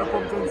guys that have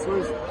bumped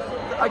into us.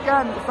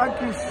 Again,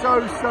 thank you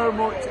so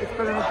much. It's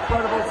been an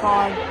incredible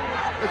time.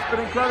 It's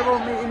been incredible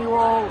meeting you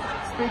all,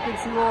 speaking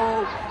to you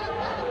all.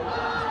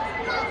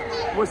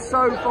 We're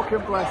so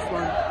fucking blessed,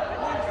 man.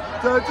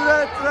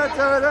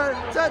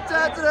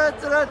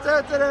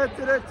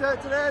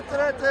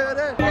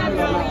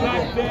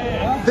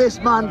 This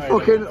man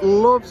fucking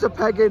loves a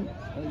pegging.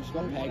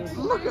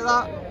 Look at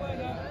that.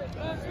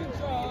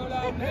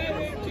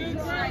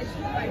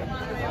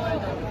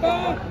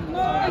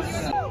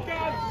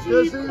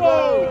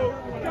 Gazebo!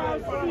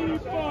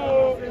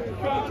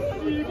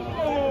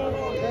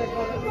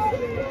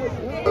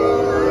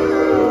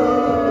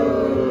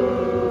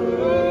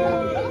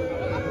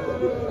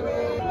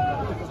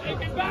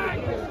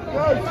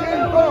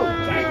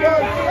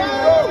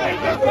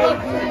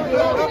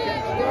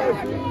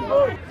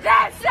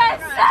 This is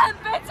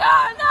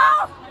Sempiternal!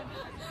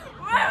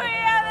 Will we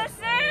ever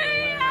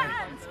see the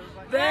end?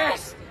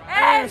 This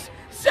is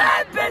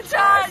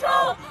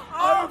Sempiternal!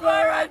 Over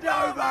and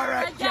over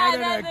again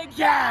and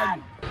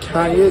again!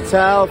 Can you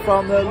tell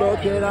from the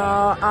look in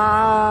our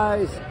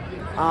eyes?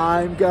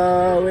 I'm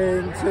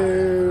going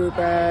to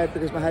bed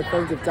because my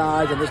headphones have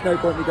died and there's no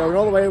point in me going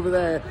all the way over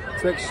there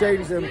to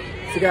exchange them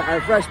to get a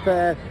fresh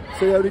pair,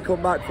 so we only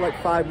come back for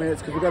like 5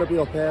 minutes because we've got to be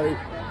up early.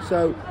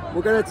 So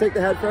we're going to take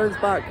the headphones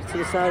back to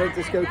the Silent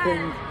Disco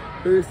King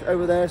booth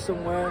over there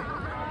somewhere,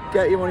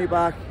 get your money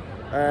back.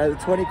 The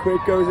 20 quid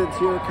goes into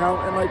your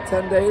account in like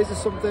 10 days or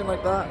something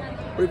like that.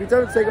 But if you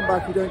don't take them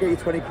back, you don't get your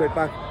 20 quid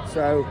back.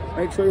 So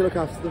make sure you look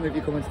after them if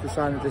you come into the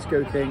Silent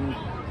Disco King.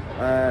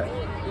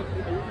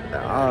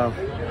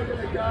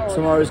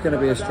 Tomorrow's going to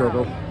be a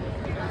struggle.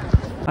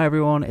 Hi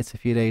everyone, it's a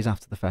few days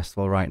after the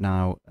festival right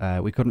now.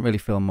 We couldn't really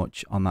film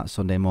much on that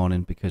Sunday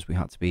morning because we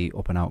had to be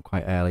up and out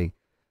quite early.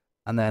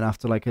 And then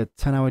after like a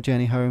 10-hour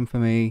journey home for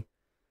me,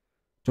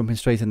 jumping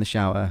straight in the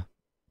shower,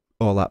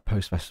 all that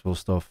post-festival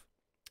stuff,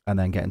 and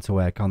then getting to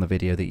work on the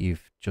video that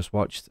you've just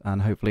watched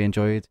and hopefully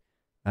enjoyed.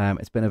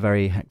 It's been a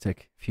very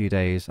hectic few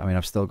days. I mean,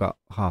 I've still got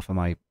half of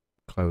my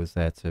clothes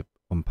there to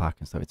unpack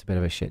and stuff. It's a bit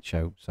of a shit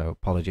show, so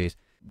apologies.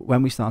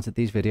 When we started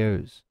these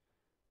videos,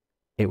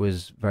 it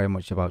was very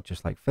much about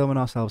just like filming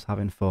ourselves,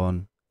 having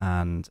fun,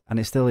 and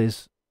it still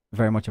is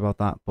very much about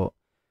that, but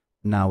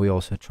now we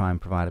also try and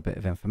provide a bit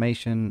of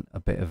information, a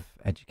bit of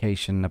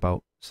education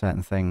about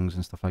certain things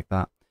and stuff like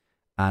that.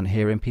 And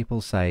hearing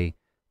people say,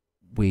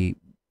 we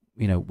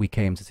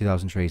came to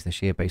 2,000 trees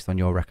this year based on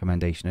your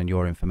recommendation and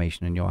your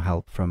information and your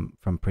help from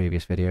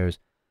previous videos,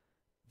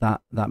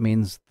 that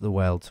means the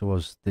world to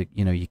us. That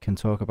you can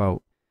talk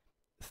about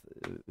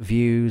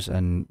views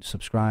and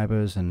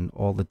subscribers and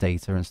all the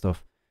data and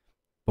stuff,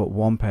 but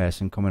one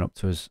person coming up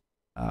to us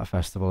at a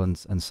festival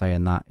and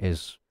saying that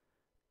is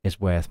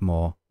worth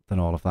more than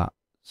all of that.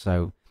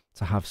 So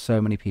to have so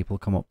many people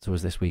come up to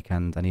us this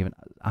weekend and even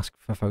ask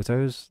for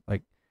photos,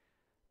 like,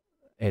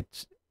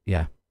 it's,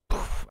 yeah.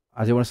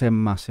 I do want to say a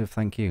massive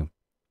thank you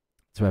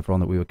to everyone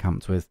that we were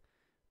camped with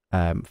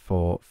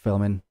for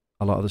filming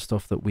a lot of the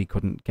stuff that we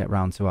couldn't get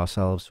round to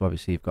ourselves. So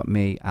obviously you've got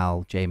me,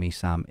 Al, Jamie,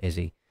 Sam,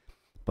 Izzy,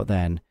 but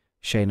then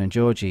Shane and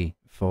Georgie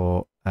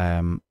for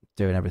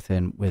doing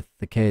everything with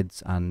the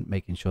kids and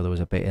making sure there was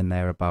a bit in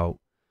there about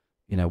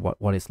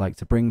what it's like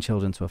to bring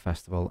children to a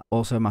festival.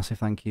 Also a massive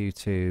thank you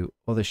to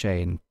other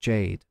Shane,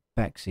 Jade,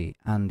 Bexy,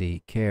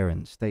 Andy,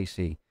 Kieran,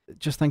 Stacy.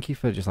 Just thank you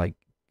for just like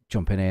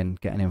jumping in,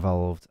 getting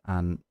involved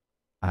and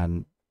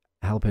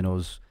helping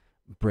us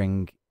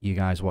bring you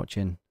guys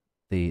watching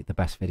the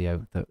best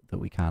video that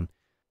we can.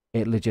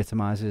 It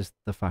legitimizes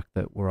the fact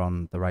that we're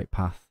on the right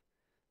path,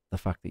 the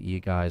fact that you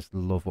guys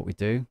love what we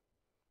do,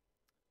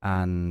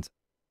 and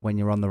when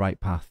you're on the right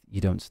path,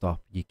 you don't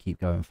stop, you keep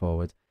going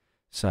forward.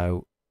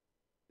 So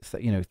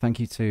thank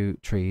you to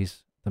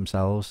Trees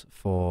themselves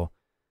for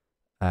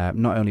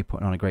not only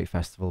putting on a great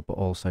festival, but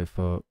also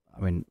for,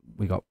 I mean,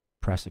 we got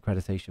press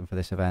accreditation for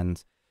this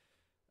event,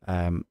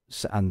 and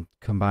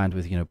combined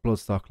with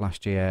Bloodstock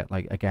last year,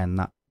 like, again,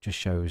 that just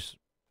shows,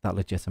 that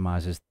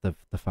legitimizes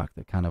the fact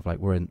that kind of like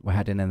we're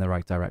heading in the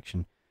right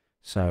direction.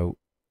 So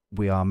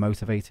we are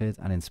motivated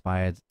and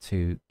inspired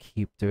to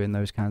keep doing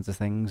those kinds of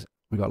things.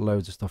 We got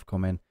loads of stuff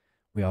coming.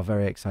 We are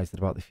very excited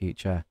about the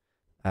future.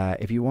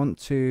 If you want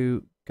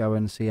to go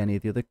and see any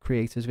of the other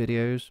creators'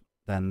 videos,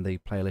 then the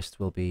playlist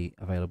will be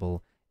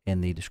available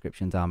in the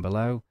description down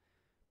below.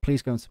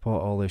 Please go and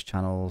support all those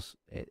channels.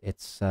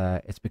 It's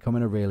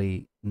becoming a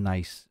really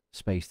nice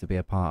space to be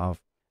a part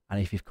of. And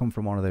if you've come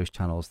from one of those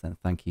channels, then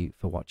thank you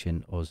for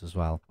watching us as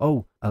well.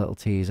 Oh, a little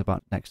tease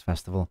about next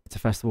festival. It's a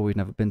festival we've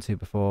never been to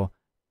before.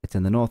 It's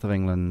in the north of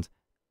England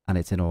and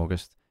it's in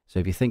August. So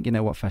if you think you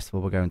know what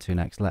festival we're going to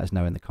next, let us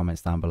know in the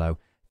comments down below.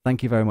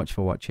 Thank you very much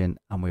for watching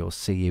and we will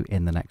see you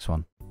in the next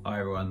one. Hi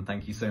everyone,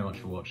 thank you so much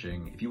for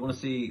watching. If you want to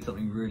see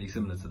something really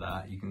similar to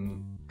that, you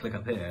can click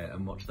up here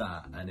and watch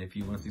that. And if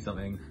you want to see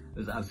something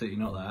that's absolutely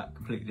not that,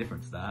 completely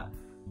different to that,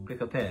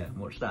 click up here and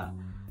watch that.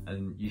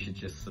 And you should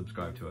just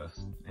subscribe to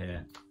us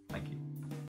here. Thank you.